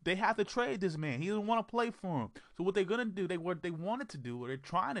now? They have to trade this man. He doesn't want to play for him. So what they're gonna do, what they're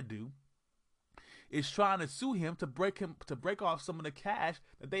trying to do, is trying to sue him to break off some of the cash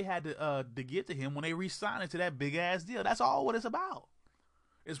that they had to get to him when they re-signed into that big ass deal. That's all what it's about.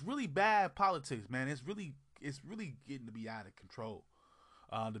 It's really bad politics, man. It's really getting to be out of control.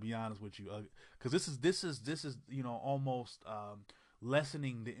 To be honest with you, because this is almost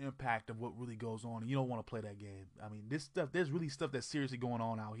lessening the impact of what really goes on. And you don't want to play that game. I mean, there's really stuff that's seriously going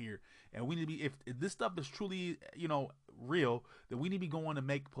on out here, and we need to be, if this stuff is truly real, then we need to be going to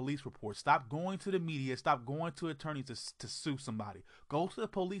make police reports. Stop going to the media. Stop going to attorneys to sue somebody. Go to the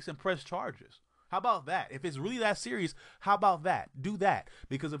police and press charges. How about that? If it's really that serious, how about that? Do that.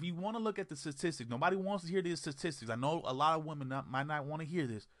 Because if you want to look at the statistics, nobody wants to hear these statistics. I know a lot of women might not want to hear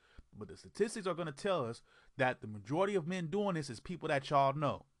this, but the statistics are going to tell us that the majority of men doing this is people that y'all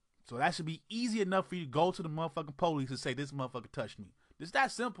know. So that should be easy enough for you to go to the motherfucking police and say, this motherfucker touched me. It's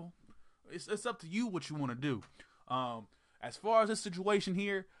that simple. It's up to you what you want to do. As far as this situation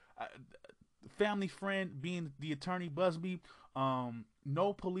here, family friend being the attorney Busby,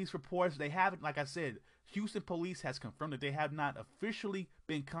 no police reports. They haven't, like I said, Houston police has confirmed that they have not officially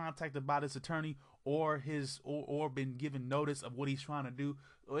been contacted by this attorney or been given notice of what he's trying to do.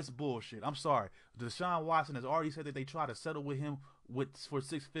 Oh, it's bullshit. I'm sorry. Deshaun Watson has already said that they try to settle with him for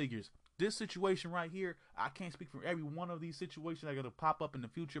 6 figures. This situation right here, I can't speak for every one of these situations that are going to pop up in the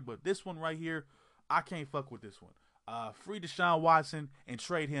future, but this one right here, I can't fuck with this one. Free Deshaun Watson and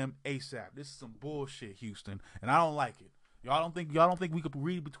trade him ASAP. This is some bullshit, Houston, and I don't like it. Y'all don't think we could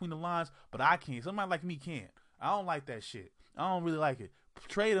read between the lines, but I can. Somebody like me can. I don't like that shit. I don't really like it.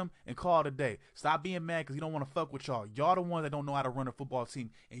 Trade him and call it a day. Stop being mad because you don't want to fuck with y'all. Y'all the ones that don't know how to run a football team,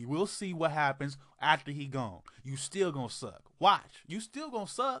 and you will see what happens after he gone. You still gonna suck. Watch. You still gonna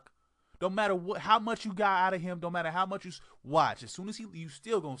suck. Don't matter how much you got out of him. Don't matter how much you watch. As soon as you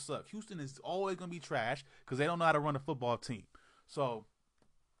still gonna suck. Houston is always gonna be trash because they don't know how to run a football team. So,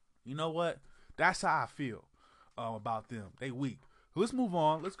 you know what? That's how I feel about them. They weak. Let's move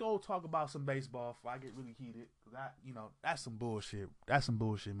on. Let's go talk about some baseball before I get really heated. That's some bullshit. That's some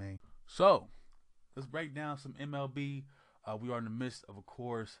bullshit, man. So, let's break down some MLB. We are in the midst of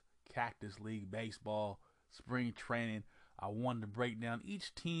course, Cactus League baseball, spring training. I wanted to break down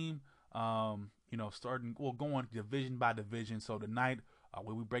each team, starting, well, going division by division. So tonight,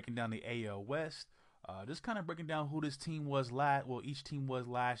 we'll be breaking down the AL West. Just kind of breaking down who this team was each team was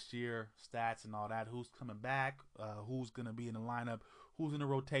last year, stats and all that, who's coming back, who's going to be in the lineup, who's in the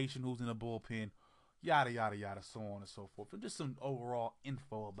rotation, who's in the bullpen, yada, yada, yada, so on and so forth. And just some overall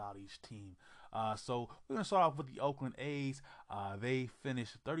info about each team. So we're going to start off with the Oakland A's. They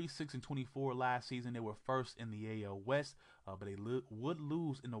finished 36-24 last season. They were first in the AL West, but they would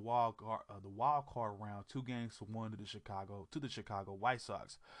lose in the wild card round, 2-1 to the Chicago White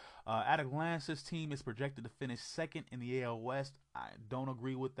Sox. At a glance, this team is projected to finish second in the AL West. I don't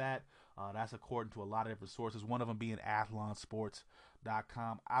agree with that. That's according to a lot of different sources, one of them being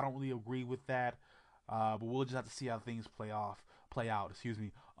athlonsports.com. I don't really agree with that. But we'll just have to see how things play out.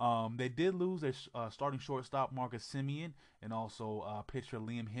 They did lose their starting shortstop Marcus Semien and also pitcher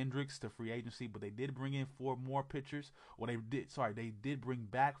Liam Hendricks to free agency, but they did bring in 4 more pitchers. They did bring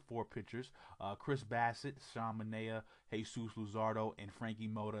back 4 pitchers. Chris Bassett, Sean Manaea, Jesus Luzardo, and Frankie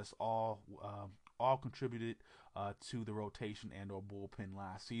Montas all contributed to the rotation and or bullpen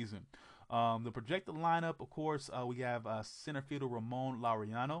last season. The projected lineup, of course, we have center fielder Ramon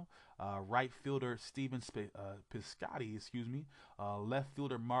Laureano, right fielder Steven Piscotty, left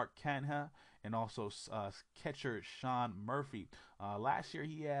fielder Mark Canha, and also catcher Sean Murphy. Last year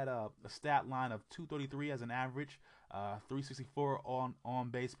he had a stat line of 233 as an average, 364 on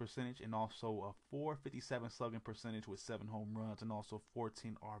base percentage, and also a 457 slugging percentage with 7 home runs and also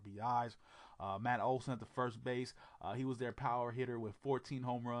 14 RBIs. Matt Olson at the first base, he was their power hitter with 14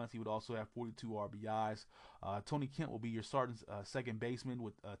 home runs. He would also have 42 RBIs. Tony Kemp will be your starting second baseman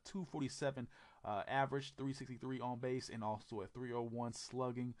with 247 average, 363 on base, and also a 301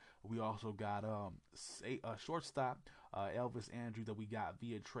 slugging. We also got a shortstop, Elvis Andrew, that we got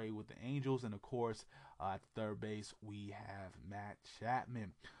via trade with the Angels, and of course at third base we have Matt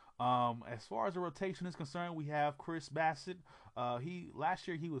Chapman. As far as the rotation is concerned, we have Chris Bassett. Last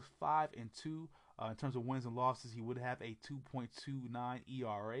year he was 5-2 in terms of wins and losses. He would have a 2.29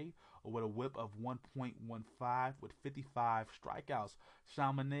 ERA with a WHIP of 1.15 with 55 strikeouts.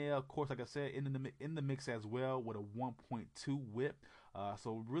 Sean Manaea, of course, like I said, in the mix as well with a 1.2 WHIP.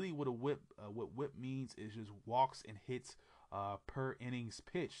 So really, what WHIP means is just walks and hits per innings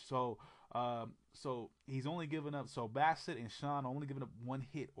pitched. So he's only given up. So Bassett and Sean only given up 1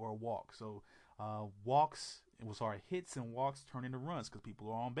 hit or a walk. So hits and walks turn into runs because people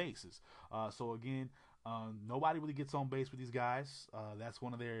are on bases. So again, nobody really gets on base with these guys. That's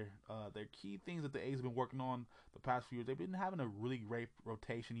one of their key things that the A's have been working on the past few years. They've been having a really great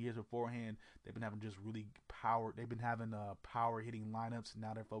rotation years beforehand. They've been having just really power. They've been having power hitting lineups.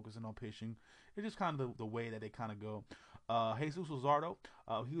 Now they're focusing on pitching. It's just kind of the way that they kind of go. Jesus Luzardo,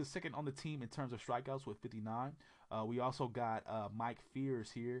 he was second on the team in terms of strikeouts with 59. We also got Mike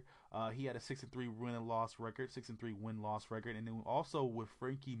Fears here. He had a 6-3 win-loss record, and then also with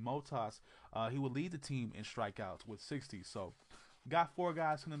Frankie Montas, he would lead the team in strikeouts with 60. So, got 4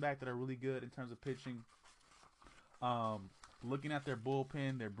 guys coming back that are really good in terms of pitching. Looking at their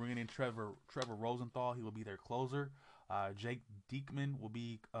bullpen, they're bringing in Trevor Rosenthal. He will be their closer. Jake Diekman will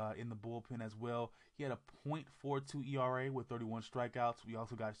be in the bullpen as well. He had a .42 ERA with 31 strikeouts. We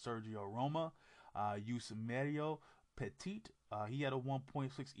also got Sergio Roma, Yusmeiro Petit. He had a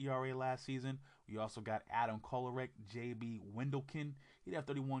 1.6 ERA last season. We also got Adam Kolarek, JB Wendelken. He'd have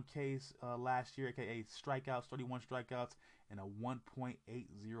 31 Ks last year, aka strikeouts, 31 strikeouts, and a 1.80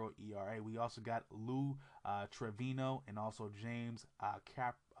 ERA. We also got Lou Trevino and also James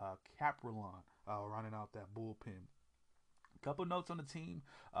Caprillon running out that bullpen. Couple notes on the team.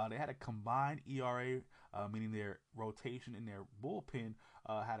 They had a combined ERA, meaning their rotation in their bullpen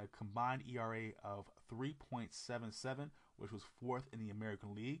had a combined ERA of 3.77, which was 4th in the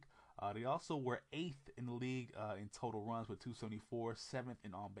American League. They also were 8th in the league in total runs with 274, 7th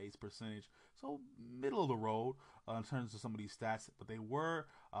in on-base percentage. So middle of the road in terms of some of these stats. But they were,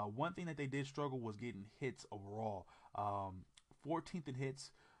 one thing that they did struggle was getting hits overall. 14th in hits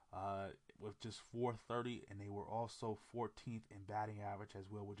with just 430, and they were also 14th in batting average as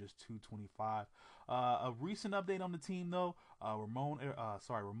well with just 225. A recent update on the team though, Ramon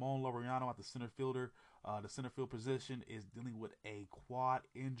Laureano at the center fielder. The center field position is dealing with a quad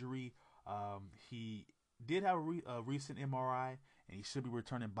injury. He did have a recent MRI, and he should be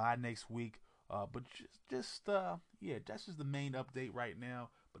returning by next week. But that's just the main update right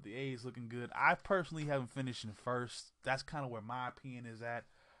now. But the A's looking good. I personally haven't finished in first. That's kind of where my opinion is at.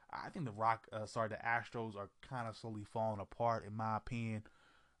 I think the Astros are kind of slowly falling apart, in my opinion.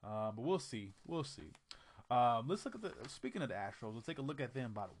 But we'll see. We'll see. Let's look at the. Speaking of the Astros, let's take a look at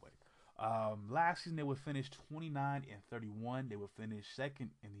them. By the way, last season they would finish 29-31. They would finish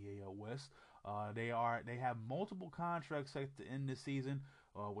second in the AL West. They have multiple contracts set to end this season.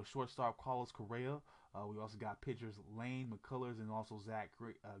 With shortstop Carlos Correa. We also got pitchers Lane McCullers and also Zach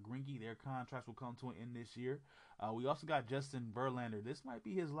Greinke. Their contracts will come to an end this year. We also got Justin Verlander. This might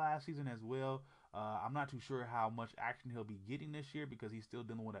be his last season as well. I'm not too sure how much action he'll be getting this year because he's still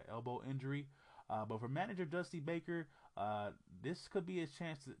dealing with an elbow injury. But for manager Dusty Baker, this could be his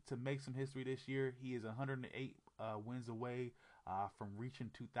chance to make some history this year. He is 108 wins away from reaching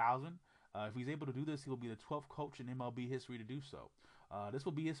 2,000. If he's able to do this, he will be the 12th coach in MLB history to do so. This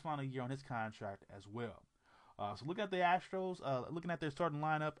will be his final year on his contract as well. So look at the Astros. Looking at their starting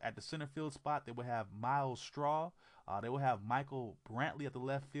lineup at the center field spot, they will have Miles Straw. They will have Michael Brantley at the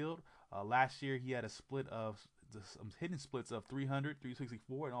left field. Last year he had a split of hitting splits of 300,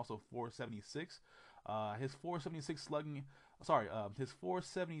 364, and also 476. His 476 slugging. His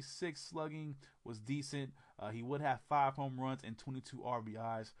 476 slugging was decent. He would have 5 home runs and 22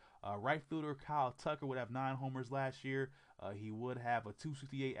 RBIs. Right fielder Kyle Tucker would have 9 homers last year. He would have a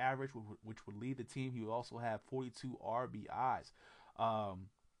 268 average, which would lead the team. He would also have 42 RBIs.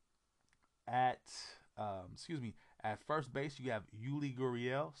 At first base, you have Yuli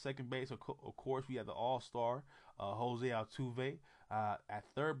Gurriel. Second base, of course, we have the All-Star Jose Altuve. At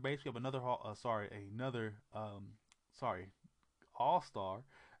third base, we have another All-Star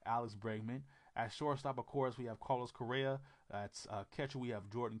Alex Bregman. At shortstop, of course, we have Carlos Correa. At catcher, we have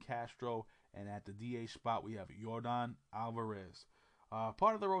Jordan Castro. And at the DH spot, we have Yordan Alvarez.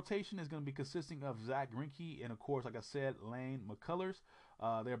 Part of the rotation is going to be consisting of Zach Greinke and, of course, like I said, Lane McCullers.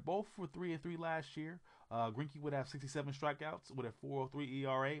 They're both for 3-3 last year. Greinke would have 67 strikeouts with a 4.03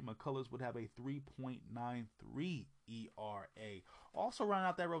 ERA. McCullers would have a 3.93 ERA. Also, rounding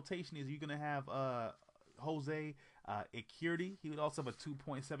out that rotation is you're going to have Jose Urquidy. He would also have a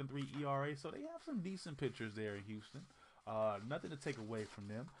 2.73 ERA. So they have some decent pitchers there in Houston. Nothing to take away from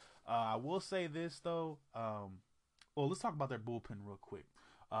them. I will say this, though. Let's talk about their bullpen real quick.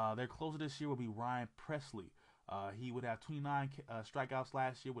 Their closer this year will be Ryan Presley. He would have 29 strikeouts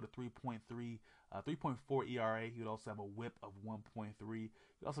last year with a 3.4 ERA. He would also have a WHIP of 1.3. You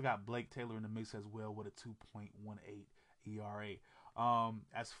also got Blake Taylor in the mix as well with a 2.18 ERA.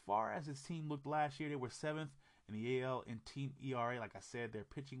 As far as his team looked last year, they were 7th in the AL in team ERA. Like I said, their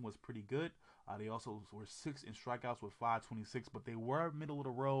pitching was pretty good. They also were 6th in strikeouts with 526, but they were middle of the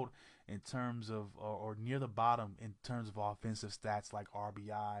road in terms of, or near the bottom in terms of offensive stats like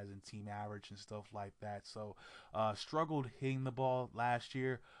RBIs and team average and stuff like that. So struggled hitting the ball last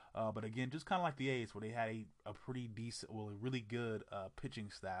year, but again, just kind of like the A's where they had a pretty decent, a really good pitching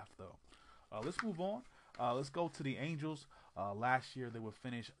staff though. Let's move on. Let's go to the Angels. Last year they would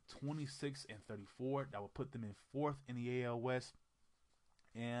finish 26-34. That would put them in 4th in the AL West.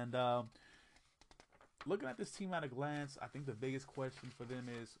 And looking at this team at a glance, I think the biggest question for them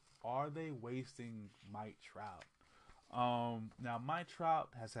is, are they wasting Mike Trout? Now, Mike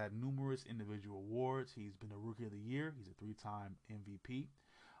Trout has had numerous individual awards. He's been a Rookie of the Year. He's a 3-time MVP.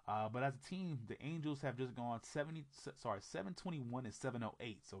 But as a team, the Angels have just gone 721 and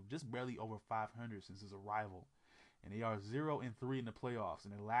 708, so just barely over 500 since his arrival. And they are 0-3 in the playoffs,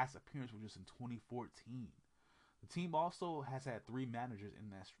 and their last appearance was just in 2014. The team also has had 3 managers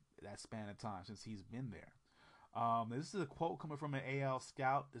in that span of time since he's been there. This is a quote coming from an AL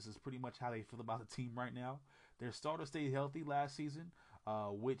scout. This is pretty much how they feel about the team right now. Their starter stayed healthy last season,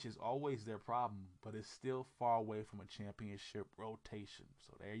 which is always their problem, but it's still far away from a championship rotation.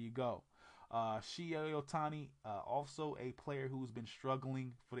 So there you go. Shohei Ohtani, also a player who's been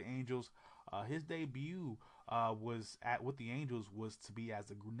struggling for the Angels. His debut with the Angels was to be as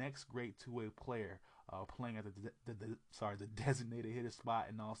the next great two-way player, playing at the designated hitter spot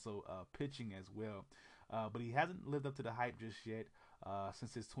and also pitching as well. But he hasn't lived up to the hype just yet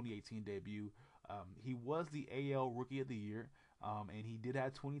since his 2018 debut. He was the AL Rookie of the Year, and he did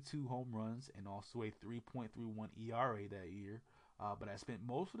have 22 home runs and also a 3.31 ERA that year. But I spent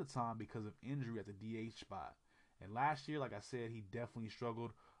most of the time because of injury at the DH spot. And last year, like I said, he definitely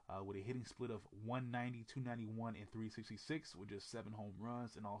struggled with a hitting split of 190, 291, and 366 with just 7 home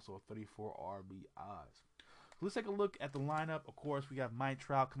runs and also 34 RBIs. So let's take a look at the lineup. Of course, we have Mike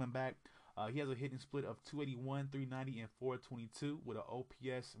Trout coming back. He has a hitting split of 281, 390, and 422 with an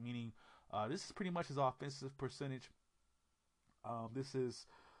OPS, meaning this is pretty much his offensive percentage. This is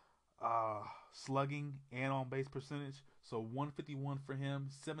slugging and on base percentage. So 151 for him,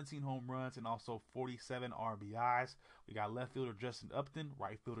 17 home runs, and also 47 RBIs. We got left fielder Justin Upton,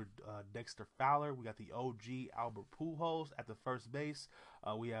 right fielder Dexter Fowler. We got the OG Albert Pujols at the first base.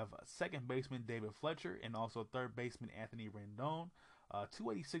 We have second baseman David Fletcher, and also third baseman Anthony Rendon.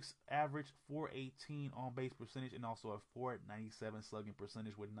 286 average, 418 on base percentage, and also a 497 slugging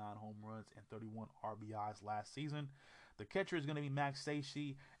percentage with 9 home runs and 31 RBIs last season. The catcher is going to be Max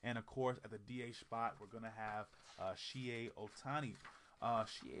Saishi, and of course at the DH spot we're going to have Shohei Ohtani.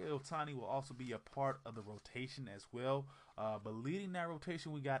 Shohei Ohtani will also be a part of the rotation as well. But leading that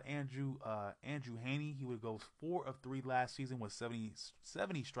rotation, we got Andrew Heaney. He would go 4 of 3 last season with 70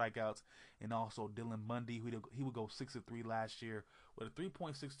 strikeouts, and also Dylan Bundy. He would go 6 of 3 last year with a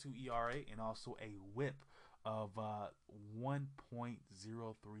 3.62 ERA and also a WHIP of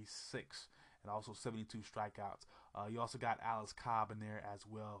 1.036, and also 72 strikeouts. You also got Alex Cobb in there as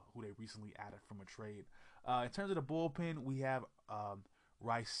well, who they recently added from a trade. In terms of the bullpen, we have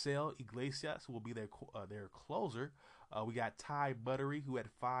Raisel Iglesias, who will be their closer. We got Ty Buttery, who had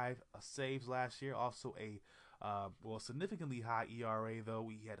 5 saves last year. Also a significantly high ERA, though.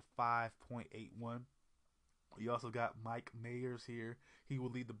 We had 5.81. We also got Mike Mayers here. He will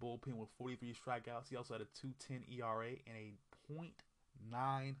lead the bullpen with 43 strikeouts. He also had a 2.10 ERA and a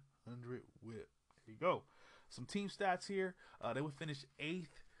 .900 WHIP. There you go. Some team stats here. They would finish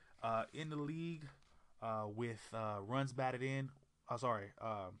 8th in the league with runs batted in. Sorry.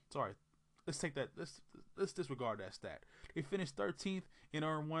 Let's take that. Let's disregard that stat. They finished 13th in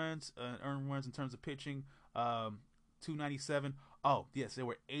earned runs in terms of pitching. 297. Oh yes, they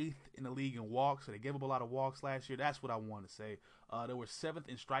were 8th in the league in walks, so they gave up a lot of walks last year. That's what I want to say. They were 7th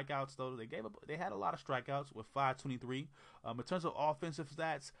in strikeouts, though. They had a lot of strikeouts with 523. In terms of offensive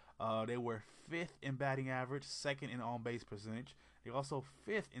stats, they were 5th in batting average, 2nd in on base percentage. They also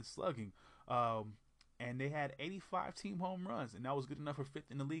 5th in slugging. And they had 85 team home runs, and that was good enough for 5th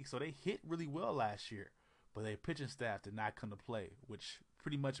in the league. So they hit really well last year, but their pitching staff did not come to play, which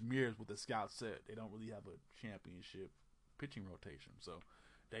pretty much mirrors what the scouts said. They don't really have a championship pitching rotation. So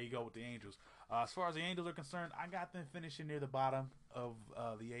there you go with the Angels. As far as the Angels are concerned, I got them finishing near the bottom of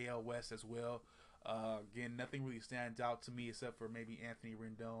the AL West as well. Again, nothing really stands out to me except for maybe Anthony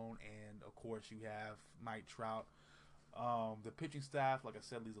Rendon, and of course you have Mike Trout. The pitching staff, like I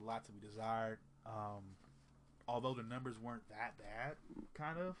said, leaves a lot to be desired. Although the numbers weren't that bad,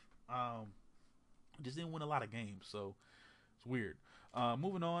 kind of, just didn't win a lot of games, so it's weird.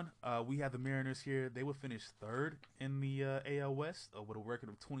 Moving on, we have the Mariners here. They would finish 3rd in the AL West with a record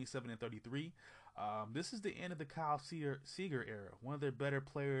of 27-33. This is the end of the Kyle Seager era. One of their better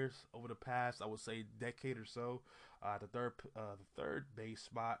players over the past, I would say, decade or so. The third base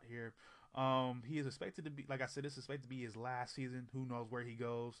spot here. He is expected to be, like I said, this is expected to be his last season. Who knows where he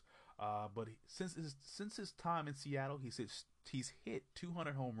goes? But since his time in Seattle, he's hit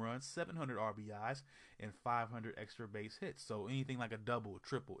 200 home runs, 700 RBIs, and 500 extra base hits. So anything like a double,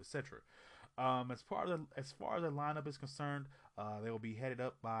 triple, etc. As far as the lineup is concerned, they will be headed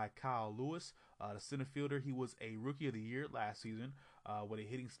up by Kyle Lewis, the center fielder. He was a Rookie of the Year last season with a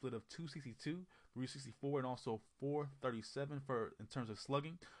hitting split of 262, 364, and also 437 in terms of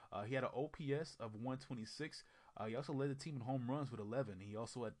slugging. He had an OPS of 126. He also led the team in home runs with 11. He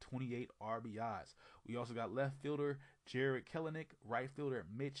also had 28 RBIs. We also got left fielder Jared Kelenic, right fielder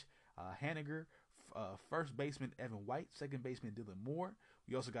Mitch Haniger, first baseman Evan White, second baseman Dylan Moore.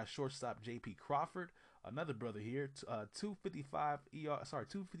 We also got shortstop J.P. Crawford, another brother here,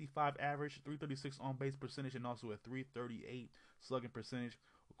 255 average, 336 on base percentage, and also a 338 slugging percentage.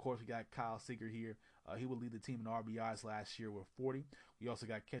 Of course, we got Kyle Seager here. He would lead the team in RBIs last year with 40. We also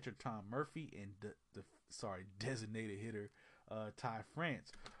got catcher Tom Murphy and designated hitter Ty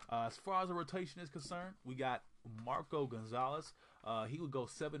France. As far as the rotation is concerned, we got Marco Gonzalez. He would go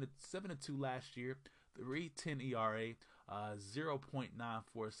 7-2 last year, 3.10 ERA,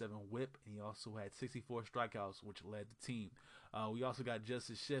 0.947 WHIP, and he also had 64 strikeouts, which led the team. We also got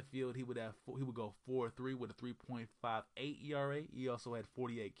Justice Sheffield. He would go 4-3 with a 3.58 ERA. He also had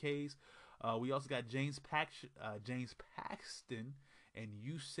 48 Ks. We also got James Paxton and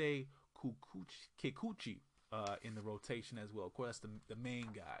Yusei Kikuchi in the rotation as well. Of course, that's the main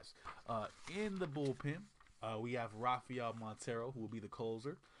guys. In the bullpen, we have Rafael Montero, who will be the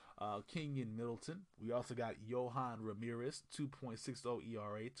closer. Kenyon Middleton. We also got Johan Ramirez, 2.60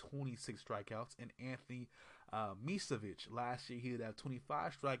 ERA, 26 strikeouts, and Anthony Misovic. Last year, he would have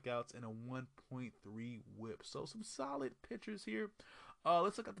 25 strikeouts and a 1.3 WHIP. So some solid pitchers here.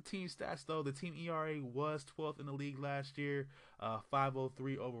 Let's look at the team stats, though. The team ERA was 12th in the league last year,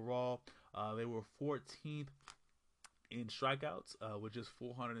 5.03 overall. They were 14th in strikeouts with just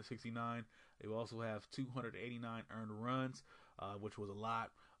 469. They also have 289 earned runs, which was a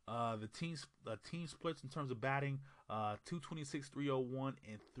lot. The team splits in terms of batting, 226, 301,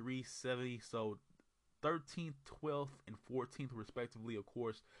 and 370. So 13th, 12th, and 14th respectively. Of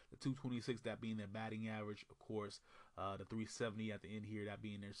course, the 226 that being their batting average. Of course, the 370 at the end here that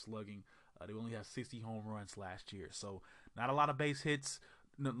being their slugging. They only have 60 home runs last year, so not a lot of base hits,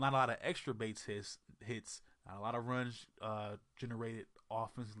 not a lot of extra base hits, not a lot of runs generated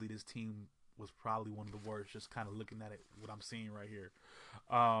offensively. This team was probably one of the worst. Just kind of looking at it, what I'm seeing right here,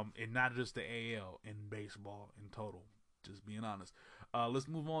 and not just the AL in baseball in total. Just being honest. Let's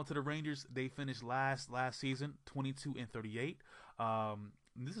move on to the Rangers. They finished last season, 22-38.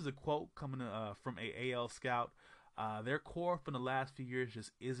 This is a quote coming from a AL scout. Their core from the last few years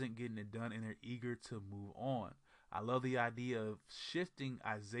just isn't getting it done, and they're eager to move on. I love the idea of shifting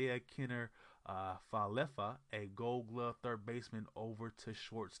Isaiah Kenner Falefa, a Gold Glove third baseman, over to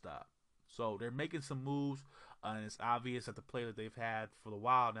shortstop. So they're making some moves, and it's obvious that the play that they've had for a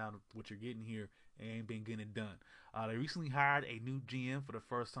while now, what you're getting here, ain't been getting it done. They recently hired a new GM for the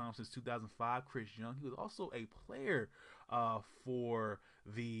first time since 2005, Chris Young. He was also a player for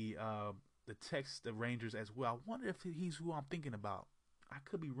the Rangers as well. I wonder if he's who I'm thinking about. I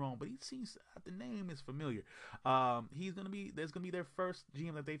could be wrong, but he seems the name is familiar. There's gonna be their first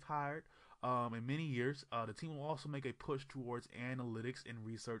GM that they've hired in many years. The team will also make a push towards analytics and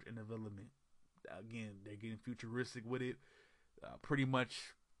research and development. Again, they're getting futuristic with it. Pretty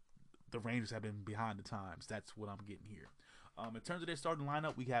much, the Rangers have been behind the times. That's what I'm getting here. In terms of their starting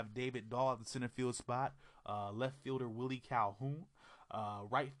lineup, we have David Dahl at the center field spot, left fielder Willie Calhoun,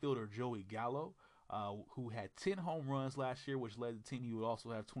 right fielder Joey Gallo, who had 10 home runs last year, which led the team. He would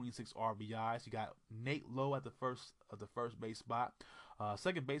also have 26 RBIs. You got Nate Lowe at the first base spot.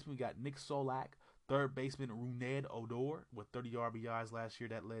 Second baseman, we got Nick Solak. Third baseman, Rougned Odor, with 30 RBIs last year.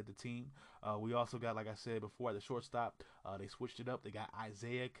 That led the team. We also got, like I said before, at the shortstop, they switched it up. They got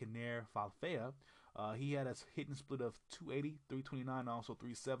Isaiah Kenner Falfea. He had a hitting split of 280, 329, and also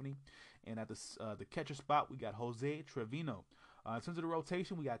 370. And at the catcher spot, we got Jose Trevino. In terms of the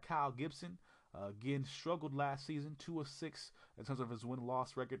rotation, we got Kyle Gibson. Again, struggled last season, 2 of 6 in terms of his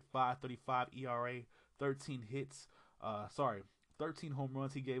win-loss record, 5.35 ERA, 13 hits. 13 home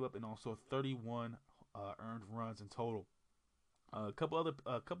runs he gave up, and also 31 earned runs in total. A couple other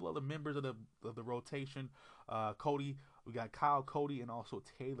members of the rotation. We got Kyle Cody and also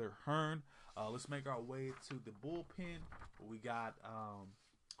Taylor Hearn. Let's make our way to the bullpen. We got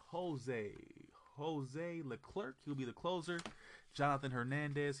Jose Leclerc. He'll be the closer. Jonathan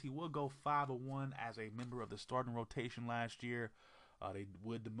Hernandez. He will go 5-1 as a member of the starting rotation last year. They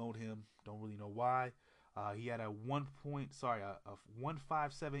would demote him. Don't really know why. He had a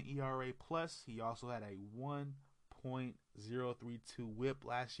 1.57 ERA plus. He also had a 1.032 WHIP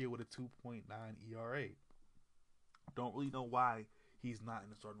last year with a 2.9 ERA. Don't really know why he's not in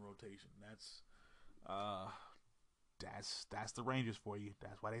the starting rotation. That's the Rangers for you.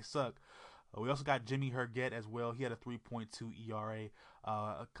 That's why they suck. We also got Jimmy Herget as well. He had a 3.2 ERA.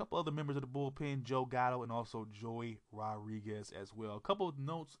 A couple other members of the bullpen, Joe Gatto and also Joey Rodriguez as well. A couple of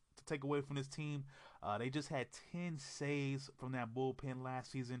notes to take away from this team. They just had 10 saves from that bullpen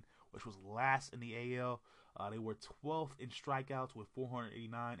last season, which was last in the AL. They were 12th in strikeouts with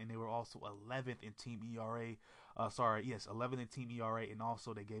 489, and they were also 11th in team ERA. 11th in team ERA, and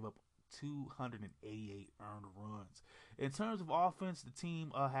also they gave up 288 earned runs. In terms of offense, the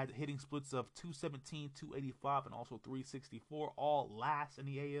team had hitting splits of 217, 285, and also 364, all last in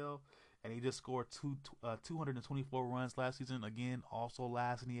the AL. And they just scored 224 runs last season. Again, also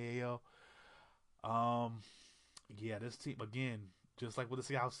last in the AL. This team, again, just like what the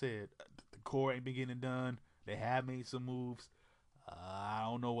scout said, the core ain't been getting it done. They have made some moves. I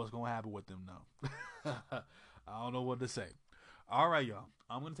don't know what's going to happen with them now. I don't know what to say. All right, y'all.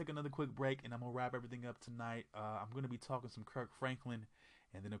 I'm going to take another quick break, and I'm going to wrap everything up tonight. I'm going to be talking some Kirk Franklin,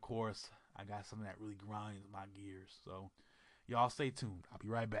 and then, of course, I got something that really grinds my gears. So, y'all stay tuned. I'll be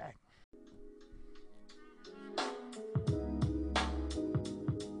right back.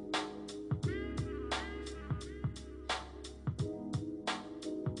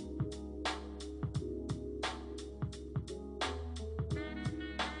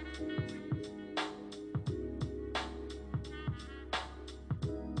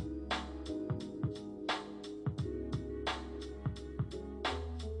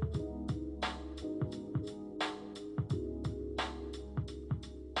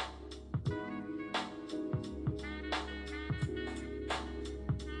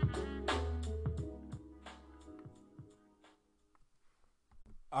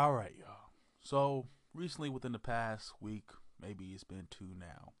 All right, y'all. So recently within the past week, maybe it's been two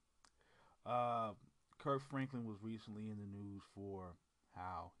now. Kirk Franklin was recently in the news for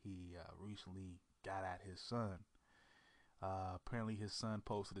how he recently got at his son. Apparently, his son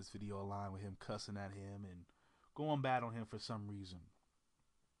posted this video online with him cussing at him and going bad on him for some reason.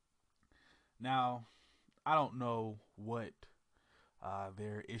 Now, I don't know what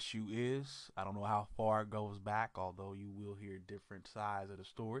their issue is. I don't know how far it goes back, although you will hear different sides of the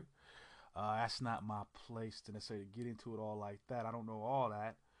story. That's not my place to necessarily get into it all like that. I don't know all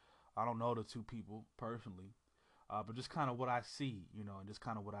that. I don't know the two people personally, but just kind of what I see, and just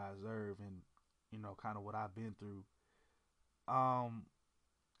kind of what I observe and, kind of what I've been through.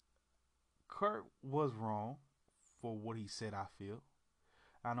 Kurt was wrong for what he said, I feel.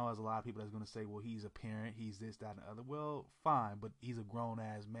 I know there's a lot of people that's going to say, well, he's a parent, he's this, that, and the other. Well, fine, but he's a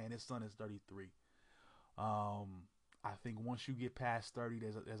grown-ass man. His son is 33. I think once you get past 30,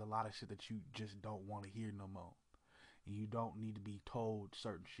 there's a lot of shit that you just don't want to hear no more. And you don't need to be told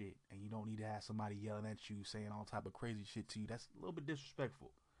certain shit. And you don't need to have somebody yelling at you, saying all type of crazy shit to you. That's a little bit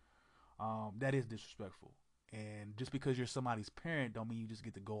disrespectful. That is disrespectful. And just because you're somebody's parent don't mean you just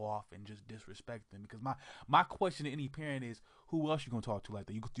get to go off and just disrespect them. Because my question to any parent is, who else you gonna talk to like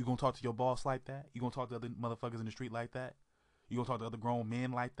that? You gonna talk to your boss like that? You gonna talk to other motherfuckers in the street like that? You gonna talk to other grown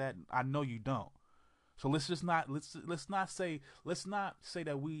men like that? I know you don't. So let's not say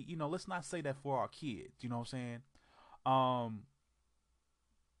that for our kids. You know what I'm saying?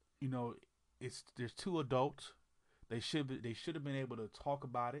 There's two adults. They should have been able to talk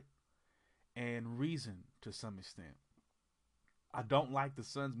about it and reason to some extent. I don't like the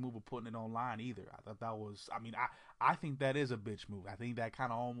son's move of putting it online either. I thought that was, I think that is a bitch move. I think that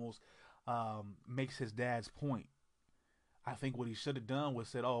kind of almost makes his dad's point. I think what he should have done was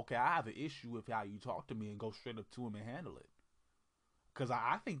said, oh, okay, I have an issue with how you talk to me, and go straight up to him and handle it. Because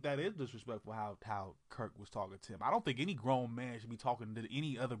I think that is disrespectful how Kirk was talking to him. I don't think any grown man should be talking to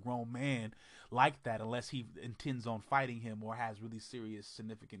any other grown man like that unless he intends on fighting him or has really serious,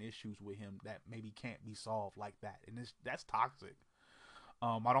 significant issues with him that maybe can't be solved like that. And that's toxic.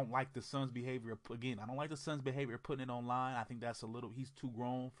 I don't like the son's behavior. Again, I don't like the son's behavior putting it online. I think that's he's too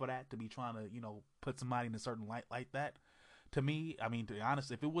grown for that, to be trying to, put somebody in a certain light like that. To me, to be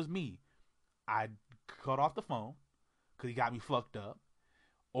honest, if it was me, I'd cut off the phone because he got me fucked up.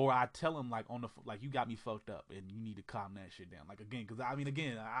 Or I tell him you got me fucked up and you need to calm that shit down. Because I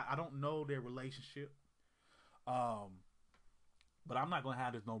don't know their relationship. But I'm not going to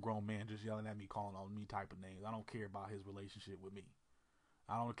have this no grown man just yelling at me, calling on me type of names. I don't care about his relationship with me.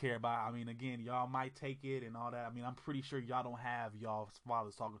 I don't care about, y'all might take it and all that. I'm pretty sure y'all don't have y'all's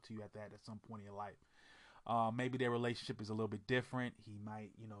fathers talking to you at some point in your life. Maybe their relationship is a little bit different. He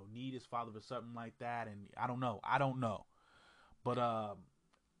might, need his father for something like that. And I don't know. But,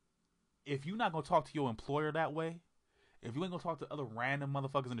 if you're not going to talk to your employer that way, if you ain't going to talk to other random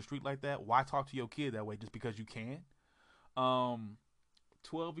motherfuckers in the street like that, why talk to your kid that way just because you can?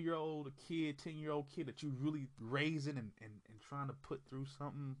 12-year-old kid, 10-year-old kid that you really raising and trying to put through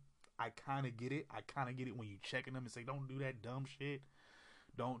something, I kind of get it. I kind of get it when you checking them and say, don't do that dumb shit.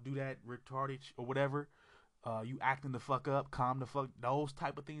 Don't do that retarded or whatever. You acting the fuck up, calm the fuck. Those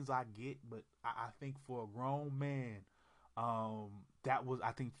type of things I get, but I think for a grown man,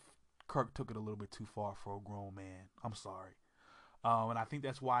 I think Kirk took it a little bit too far for a grown man. I'm sorry. And I think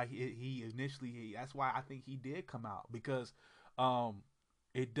that's why that's why I think he did come out, because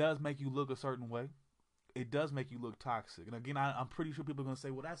it does make you look a certain way. It does make you look toxic. And again, I'm pretty sure people are going to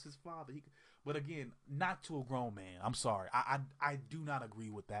say, well, that's his father. But again, not to a grown man. I'm sorry. I do not agree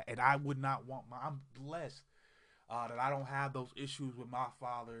with that. And I would not want I'm blessed that I don't have those issues with my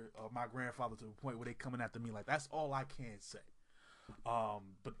father or my grandfather to the point where they coming after me. That's all I can say.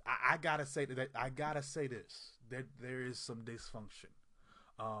 But I gotta say this, that there is some dysfunction.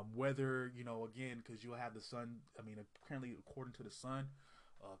 Whether, again, because you'll have the son, apparently according to the son,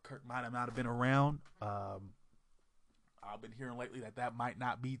 Kirk might not have been around. I've been hearing lately that might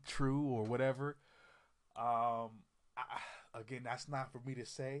not be true or whatever. Again, that's not for me to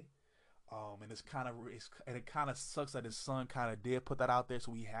say. And it kind of sucks that his son kind of did put that out there,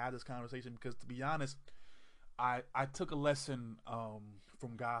 so we had this conversation, because to be honest, I took a lesson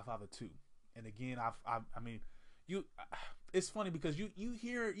from Godfather 2, and again, it's funny because you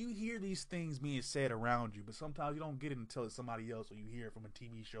hear these things being said around you, but sometimes you don't get it until it's somebody else, or you hear it from a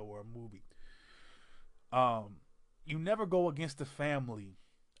TV show or a movie. You never go against the family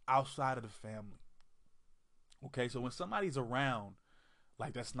outside of the family. Okay, so when somebody's around,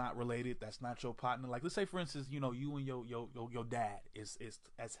 that's not related, that's not your partner. Let's say for instance, you and your dad is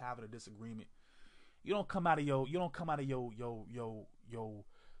having a disagreement. You don't come out of your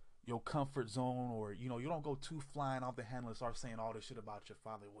your comfort zone, or you know, you don't go too flying off the handle and start saying all this shit about your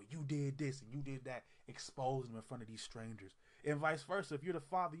father. Well, you did this and you did that, expose him in front of these strangers, and vice versa. If you're the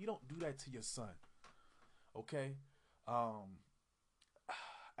father, you don't do that to your son. Okay,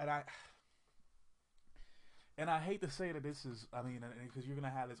 and I hate to say that this is, I mean, because you're gonna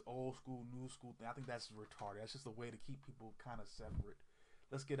have this old school, new school thing. I think that's retarded. That's just a way to keep people kind of separate.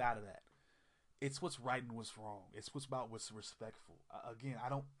 Let's get out of that. It's what's right and what's wrong. It's what's about what's respectful. Again,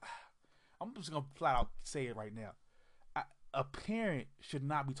 I'm just gonna flat out say it right now. A parent should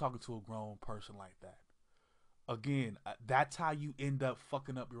not be talking to a grown person like that. Again, that's how you end up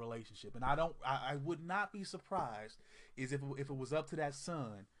fucking up your relationship. And I would not be surprised is if it was up to that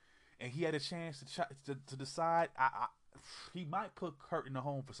son, and he had a chance to decide. He might put Kurt in the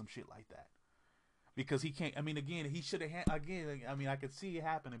home for some shit like that, because he can't. I mean, again, he should have. Again, I mean, I could see it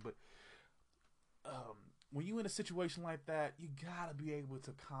happening, but when you in a situation like that, you gotta be able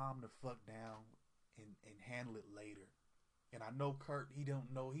to calm the fuck down and handle it later. And I know Kurt, he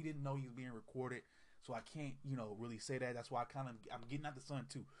didn't know he was being recorded, so I can't, really say that. That's why I'm getting at the son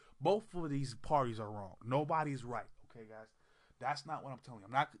too. Both of these parties are wrong. Nobody's right. Okay, guys, that's not what I'm telling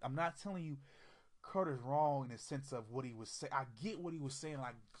you. I'm not telling you Kurt is wrong in the sense of what he was saying. I get what he was saying.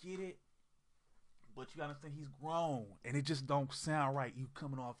 I get it. But you gotta think he's grown, and it just don't sound right. You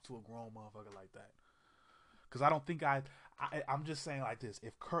coming off to a grown motherfucker like that, because I don't think I'm just saying like this.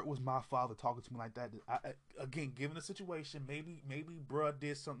 If Kurt was my father talking to me like that, again, given the situation, maybe bruh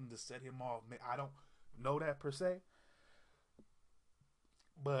did something to set him off. I don't know that per se,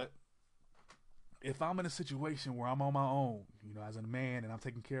 but if I'm in a situation where I'm on my own, as a man, and I'm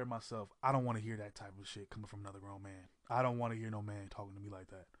taking care of myself, I don't want to hear that type of shit coming from another grown man. I don't want to hear no man talking to me like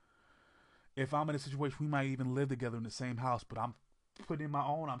that. If I'm in a situation, we might even live together in the same house, but I'm putting in my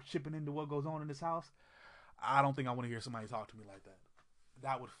own, I'm chipping into what goes on in this house, I don't think I want to hear somebody talk to me like that.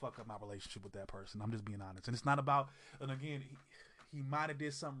 That would fuck up my relationship with that person. I'm just being honest. And it's not about, and again, he might have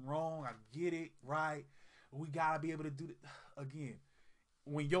did something wrong. I get it, right? We got to be able to do it. Again,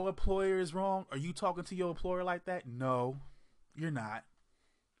 when your employer is wrong, are you talking to your employer like that? No, you're not.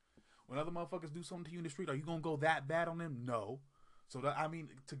 When other motherfuckers do something to you in the street, are you going to go that bad on them? No. So,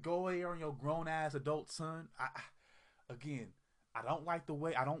 to go here on your grown-ass adult son, I don't like the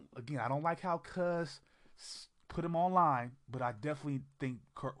way, I don't like how Cuz put him online, but I definitely think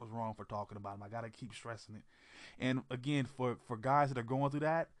Kurt was wrong for talking about him. I got to keep stressing it. And again, for guys that are going through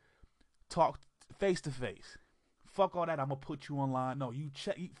that, talk face to face. Fuck all that, I'm going to put you online. No, you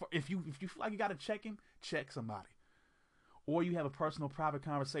check, if you feel like you got to check him, check somebody. Or you have a personal, private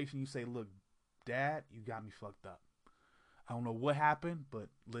conversation, you say, look, Dad, you got me fucked up. I don't know what happened, but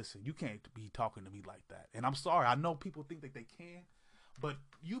listen, you can't be talking to me like that. And I'm sorry, I know people think that they can, but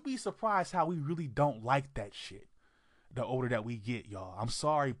you'd be surprised how we really don't like that shit the older that we get, y'all. I'm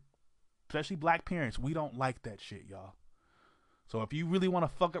sorry, especially black parents, we don't like that shit, y'all. So if you really want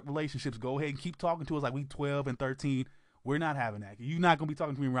to fuck up relationships, go ahead and keep talking to us like we 12 and 13. We're not having that. You're not going to be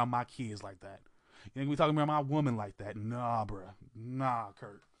talking to me around my kids like that. You ain't going to be talking to me around my woman like that. Nah, bruh. Nah,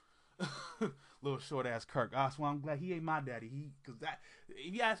 Kurt. Little short ass Kirk. I swear I'm glad he ain't my daddy. Because that,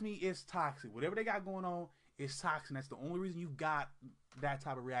 if you ask me, it's toxic. Whatever they got going on, it's toxic. That's the only reason you got that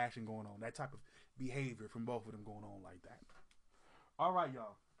type of reaction going on, that type of behavior from both of them going on like that. All right,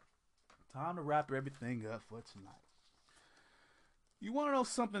 y'all. Time to wrap everything up for tonight. You want to know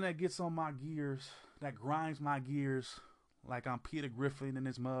something that gets on my gears, that grinds my gears, like I'm Peter Griffin in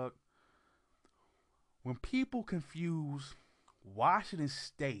this mug? When people confuse Washington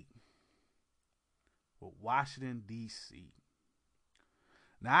State with Washington, D.C.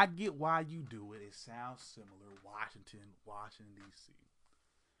 Now, I get why you do it. It sounds similar. Washington, D.C.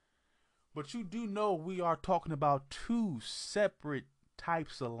 But you do know we are talking about two separate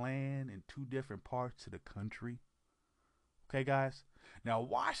types of land in two different parts of the country. Okay, guys? Now,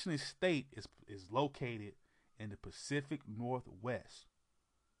 Washington State is located in the Pacific Northwest,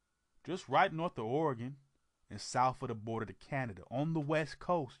 just right north of Oregon and south of the border to Canada. On the west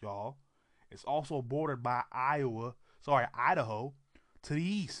coast, y'all. It's also bordered by Idaho to the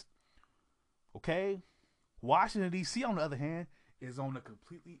east. Okay? Washington, D.C., on the other hand, is on the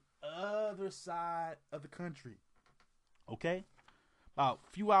completely other side of the country. Okay? About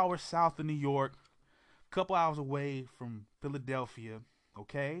a few hours south of New York, a couple hours away from Philadelphia.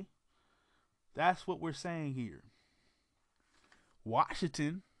 Okay? That's what we're saying here.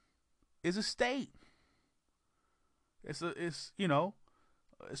 Washington is a state. It's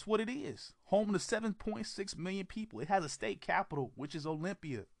what it is. Home to 7.6 million people. It has a state capital, which is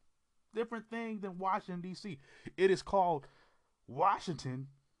Olympia. Different thing than Washington, D.C. It is called Washington,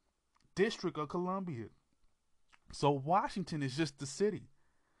 District of Columbia. So Washington is just the city.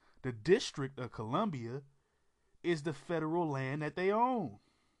 The District of Columbia is the federal land that they own,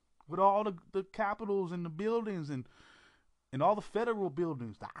 with all the capitals and the buildings and all the federal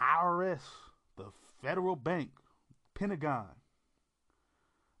buildings, the IRS, the federal bank, Pentagon.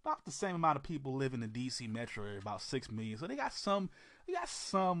 About the same amount of people live in the DC metro area, about 6 million. So they got some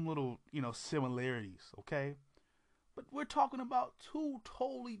little, similarities, okay? But we're talking about two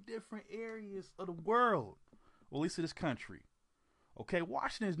totally different areas of the world, or at least of this country. Okay,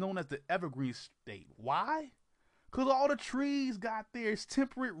 Washington is known as the Evergreen State. Why? Because all the trees got there. It's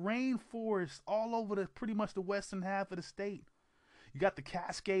temperate rainforest all over pretty much the western half of the state. You got the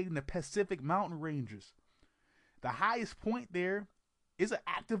Cascade and the Pacific Mountain Ranges. The highest point there is an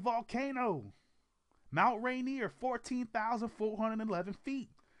active volcano. Mount Rainier, 14,411 feet.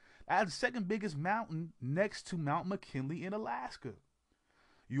 That's the second biggest mountain next to Mount McKinley in Alaska.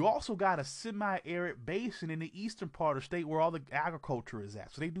 You also got a semi-arid basin in the eastern part of the state where all the agriculture is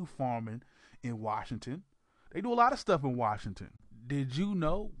at. So they do farming in Washington. They do a lot of stuff in Washington. Did you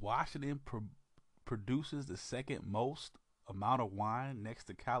know Washington produces the second most amount of wine next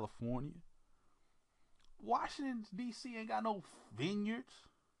to California? Washington, D.C. ain't got no vineyards.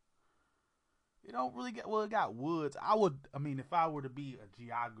 It don't really get, well, it got woods. If I were to be a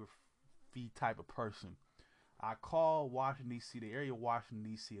geography type of person, I call Washington, D.C., the area of Washington,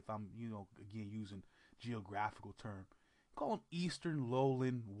 D.C., if I'm, again, using geographical term, call them eastern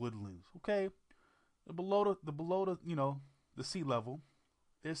lowland woodlands, okay? Below the sea level,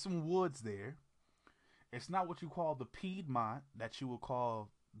 there's some woods there. It's not what you call the Piedmont that you would call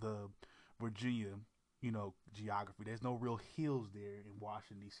the Virginia, geography. There's no real hills there in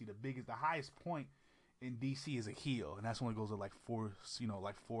Washington, D.C. The highest point in D.C. is a hill, and that's only goes to like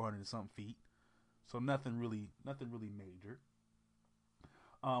 400 and something feet. So nothing really major.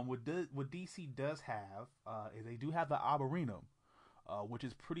 What DC does have is they do have the Arboretum, which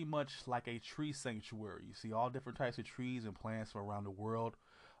is pretty much like a tree sanctuary. You see all different types of trees and plants from around the world.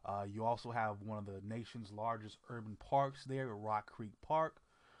 You also have one of the nation's largest urban parks there, Rock Creek Park.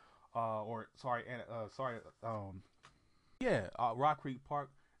 Rock Creek Park.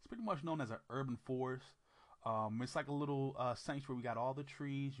 It's pretty much known as an urban forest. It's like a little sanctuary. We got all the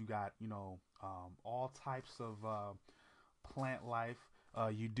trees. You got all types of plant life.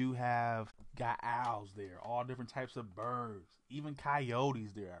 You do got owls there, all different types of birds, even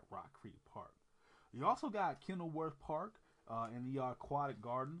coyotes there at Rock Creek Park. You also got Kenilworth Park and the aquatic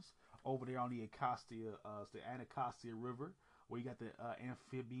gardens over there on the Anacostia River, where you got the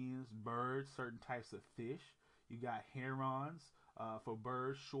amphibians, birds, certain types of fish. You got herons for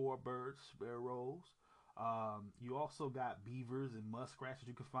birds, shore birds, sparrows. You also got beavers and muskrats that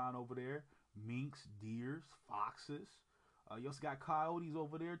you can find over there, minks, deers, foxes. You also got coyotes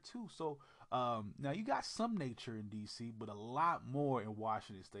over there too. So now you got some nature in DC, but a lot more in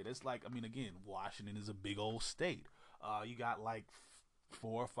Washington State. It's like, again, Washington is a big old state. You got like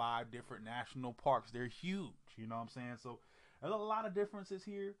 4 or 5 different national parks. They're huge. You know what I'm saying? So there's a lot of differences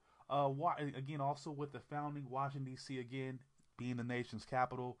here. Again, also with the founding, Washington D.C. again being the nation's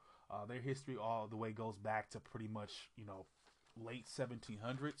capital, their history all the way goes back to pretty much late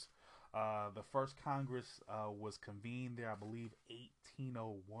 1700s. The first Congress was convened there, I believe,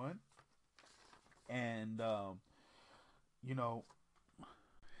 1801, and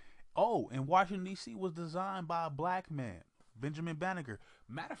and Washington D.C. was designed by a black man, Benjamin Banneker.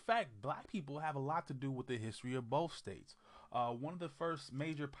 Matter of fact, black people have a lot to do with the history of both states. One of the first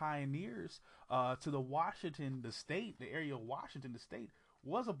major pioneers to the area of Washington, the state,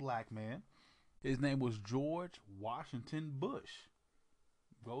 was a black man. His name was George Washington Bush.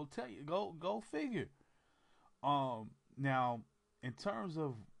 Go figure. Now, in terms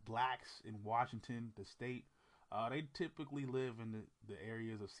of blacks in Washington, the state, they typically live in the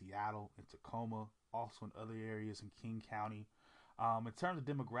areas of Seattle and Tacoma, also in other areas in King County. In terms of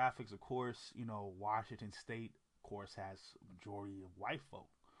demographics, of course, Washington State, of course, has a majority of white folk.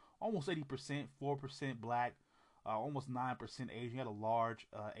 Almost 80%, 4% black, almost 9% Asian. You had a large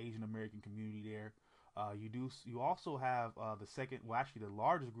Asian American community there. You also have the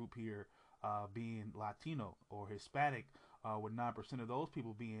largest group here being Latino or Hispanic, with 9% of those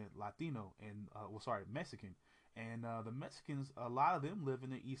people being Latino and Mexican. And the Mexicans, a lot of them live in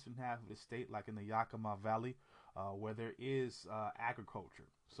the eastern half of the state, like in the Yakima Valley, where there is agriculture.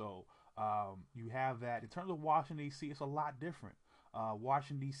 So you have that. In terms of Washington, D.C., it's a lot different.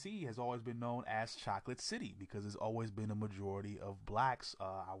 Washington, D.C. has always been known as Chocolate City because there's always been a majority of blacks,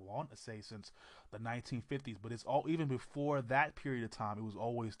 I want to say since the 1950s, but even before that period of time, it was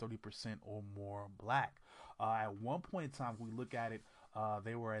always 30% or more black. At one point in time, if we look at it,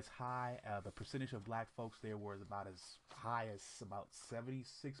 They were as high. The percentage of black folks there was about as high as about 76%.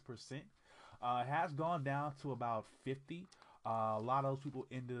 It has gone down to about 50. A lot of those people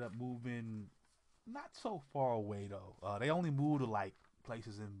ended up moving not so far away though. They only moved to like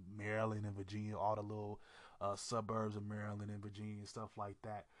places in Maryland and Virginia, all the little suburbs of Maryland and Virginia and stuff like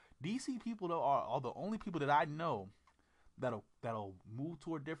that. DC people though are the only people that I know that'll move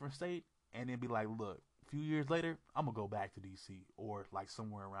to a different state and then be like, look, a few years later, I'm gonna go back to DC or like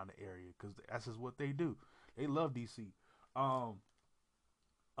somewhere around the area because that's just what they do. They love DC.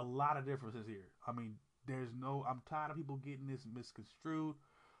 A lot of differences here. I mean, I'm tired of people getting this misconstrued.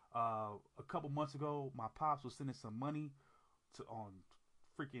 A couple months ago, my pops was sending some money on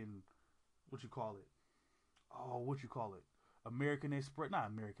freaking what you call it? Oh, what you call it? American Express, not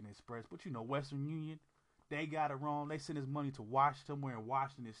American Express, but you know, Western Union. They got it wrong. They sent his money to somewhere in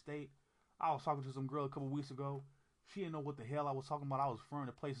Washington State. I was talking to some girl a couple weeks ago. She didn't know what the hell I was talking about. I was referring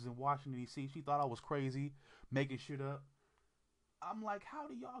to places in Washington D.C. She thought I was crazy, making shit up. I'm like, how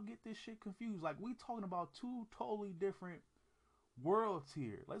do y'all get this shit confused? Like, we talking about two totally different worlds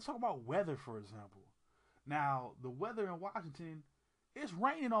here. Let's talk about weather, for example. Now, the weather in Washington, it's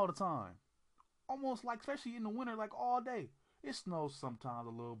raining all the time. Almost like, especially in the winter, like all day. It snows sometimes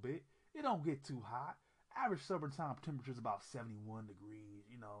a little bit. It don't get too hot. Average summertime temperature is about 71 degrees,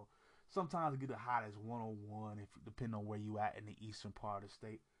 you know. Sometimes it get as hot as 101, depending on where you at in the eastern part of the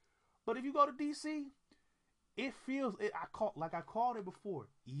state. But if you go to DC, it feels I called it before,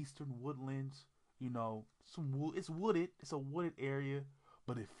 eastern woodlands. You know, it's wooded. It's a wooded area,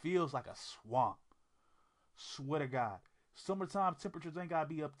 but it feels like a swamp. Swear to God, summertime temperatures ain't gotta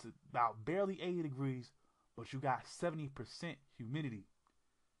be up to about barely 80 degrees, but you got 70% humidity.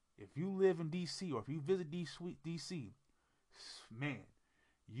 If you live in DC or if you visit DC, man,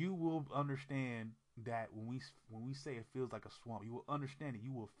 you will understand that when we say it feels like a swamp, you will understand it.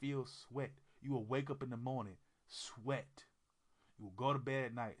 You will feel sweat. You will wake up in the morning, sweat. You will go to bed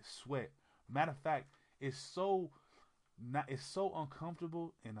at night, sweat. Matter of fact, it's so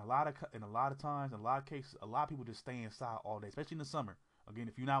uncomfortable in a lot of times, in a lot of cases, a lot of people just stay inside all day, especially in the summer. Again,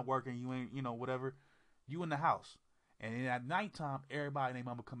 if you're not working, you ain't, whatever, you in the house. And then at nighttime, everybody and their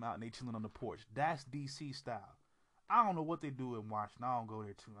mama come out and they chilling on the porch. That's DC style. I don't know what they do in Washington. I don't go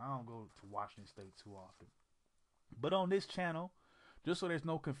there too. I don't go to Washington State too often. But on this channel, just so there's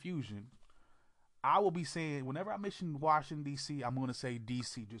no confusion, I will be saying, whenever I mention Washington, D.C., I'm going to say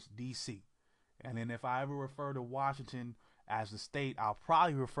D.C., just D.C. And then if I ever refer to Washington as the state, I'll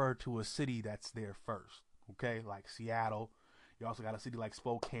probably refer to a city that's there first. Okay, like Seattle. You also got a city like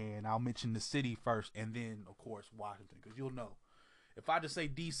Spokane. I'll mention the city first, and then, of course, Washington, because you'll know. If I just say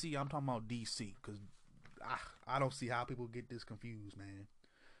D.C., I'm talking about D.C., because I don't see how people get this confused, man.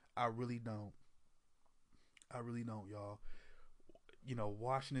 I really don't. Y'all. You know,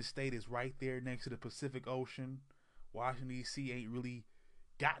 Washington State is right there next to the Pacific Ocean. Washington, D.C. ain't really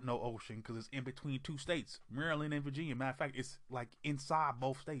got no ocean because it's in between two states, Maryland and Virginia. Matter of fact, it's like inside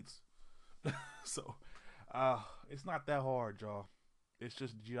both states. So, it's not that hard, y'all. It's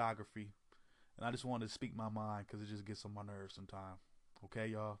just geography. And I just wanted to speak my mind because it just gets on my nerves sometimes. Okay,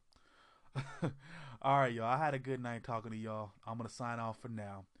 y'all? All right, y'all. I had a good night talking to y'all. I'm going to sign off for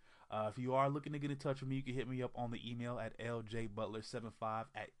now. If you are looking to get in touch with me, you can hit me up on the email at ljbutler75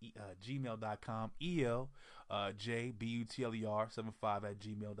 at gmail.com. ELJBUTLER75 at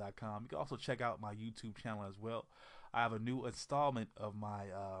gmail.com. You can also check out my YouTube channel as well. I have a new installment of my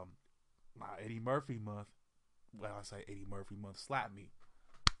Eddie Murphy month. Well, I say Eddie Murphy month. Slap me.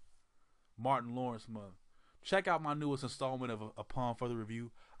 Martin Lawrence month. Check out my newest installment of Upon Further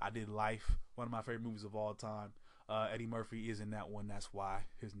Review. I did Life, one of my favorite movies of all time. Eddie Murphy is in that one. That's why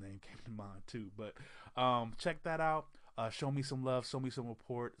his name came to mind too. But check that out. Show me some love. Show me some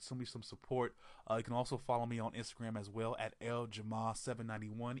support. Show me some support. You can also follow me on Instagram as well at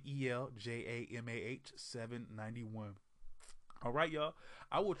LJamah791. ELJAMAH 791. All right, y'all.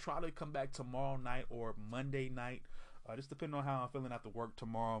 I will try to come back tomorrow night or Monday night. Just depending on how I'm feeling after work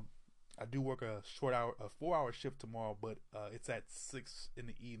tomorrow. I do work a 4-hour shift tomorrow, but it's at 6 in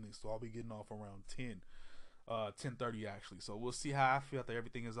the evening, so I'll be getting off around 10:30 actually. So we'll see how I feel after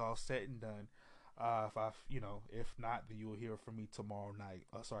everything is all set and done. If not, then you'll hear from me tomorrow night.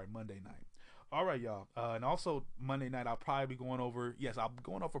 Monday night. All right, y'all. And also Monday night, I'll probably be going over. Yes, I'll be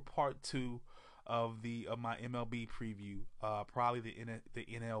going over part 2 of my MLB preview. Probably the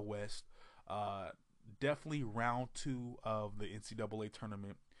NL West. Definitely round 2 of the NCAA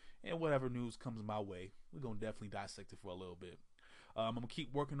tournament. And whatever news comes my way, we're going to definitely dissect it for a little bit. I'm going to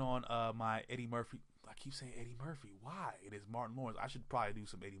keep working on my Eddie Murphy. I keep saying Eddie Murphy. Why? It is Martin Lawrence. I should probably do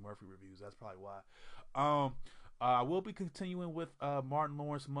some Eddie Murphy reviews. That's probably why. I will be continuing with Martin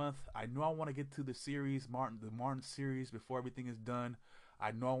Lawrence month. I know I want to get to the series, the Martin series, before everything is done.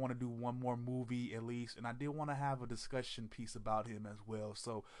 I know I want to do one more movie at least, and I did want to have a discussion piece about him as well.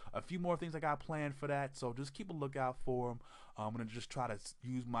 So a few more things I got planned for that. So just keep a lookout for them. I'm gonna just try to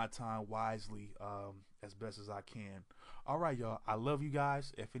use my time wisely as best as I can. All right, y'all. I love you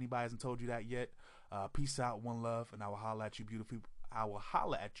guys. If anybody hasn't told you that yet, peace out, one love, and I will holla at you, beautiful. I will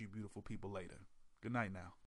holla at you, beautiful people, later. Good night now.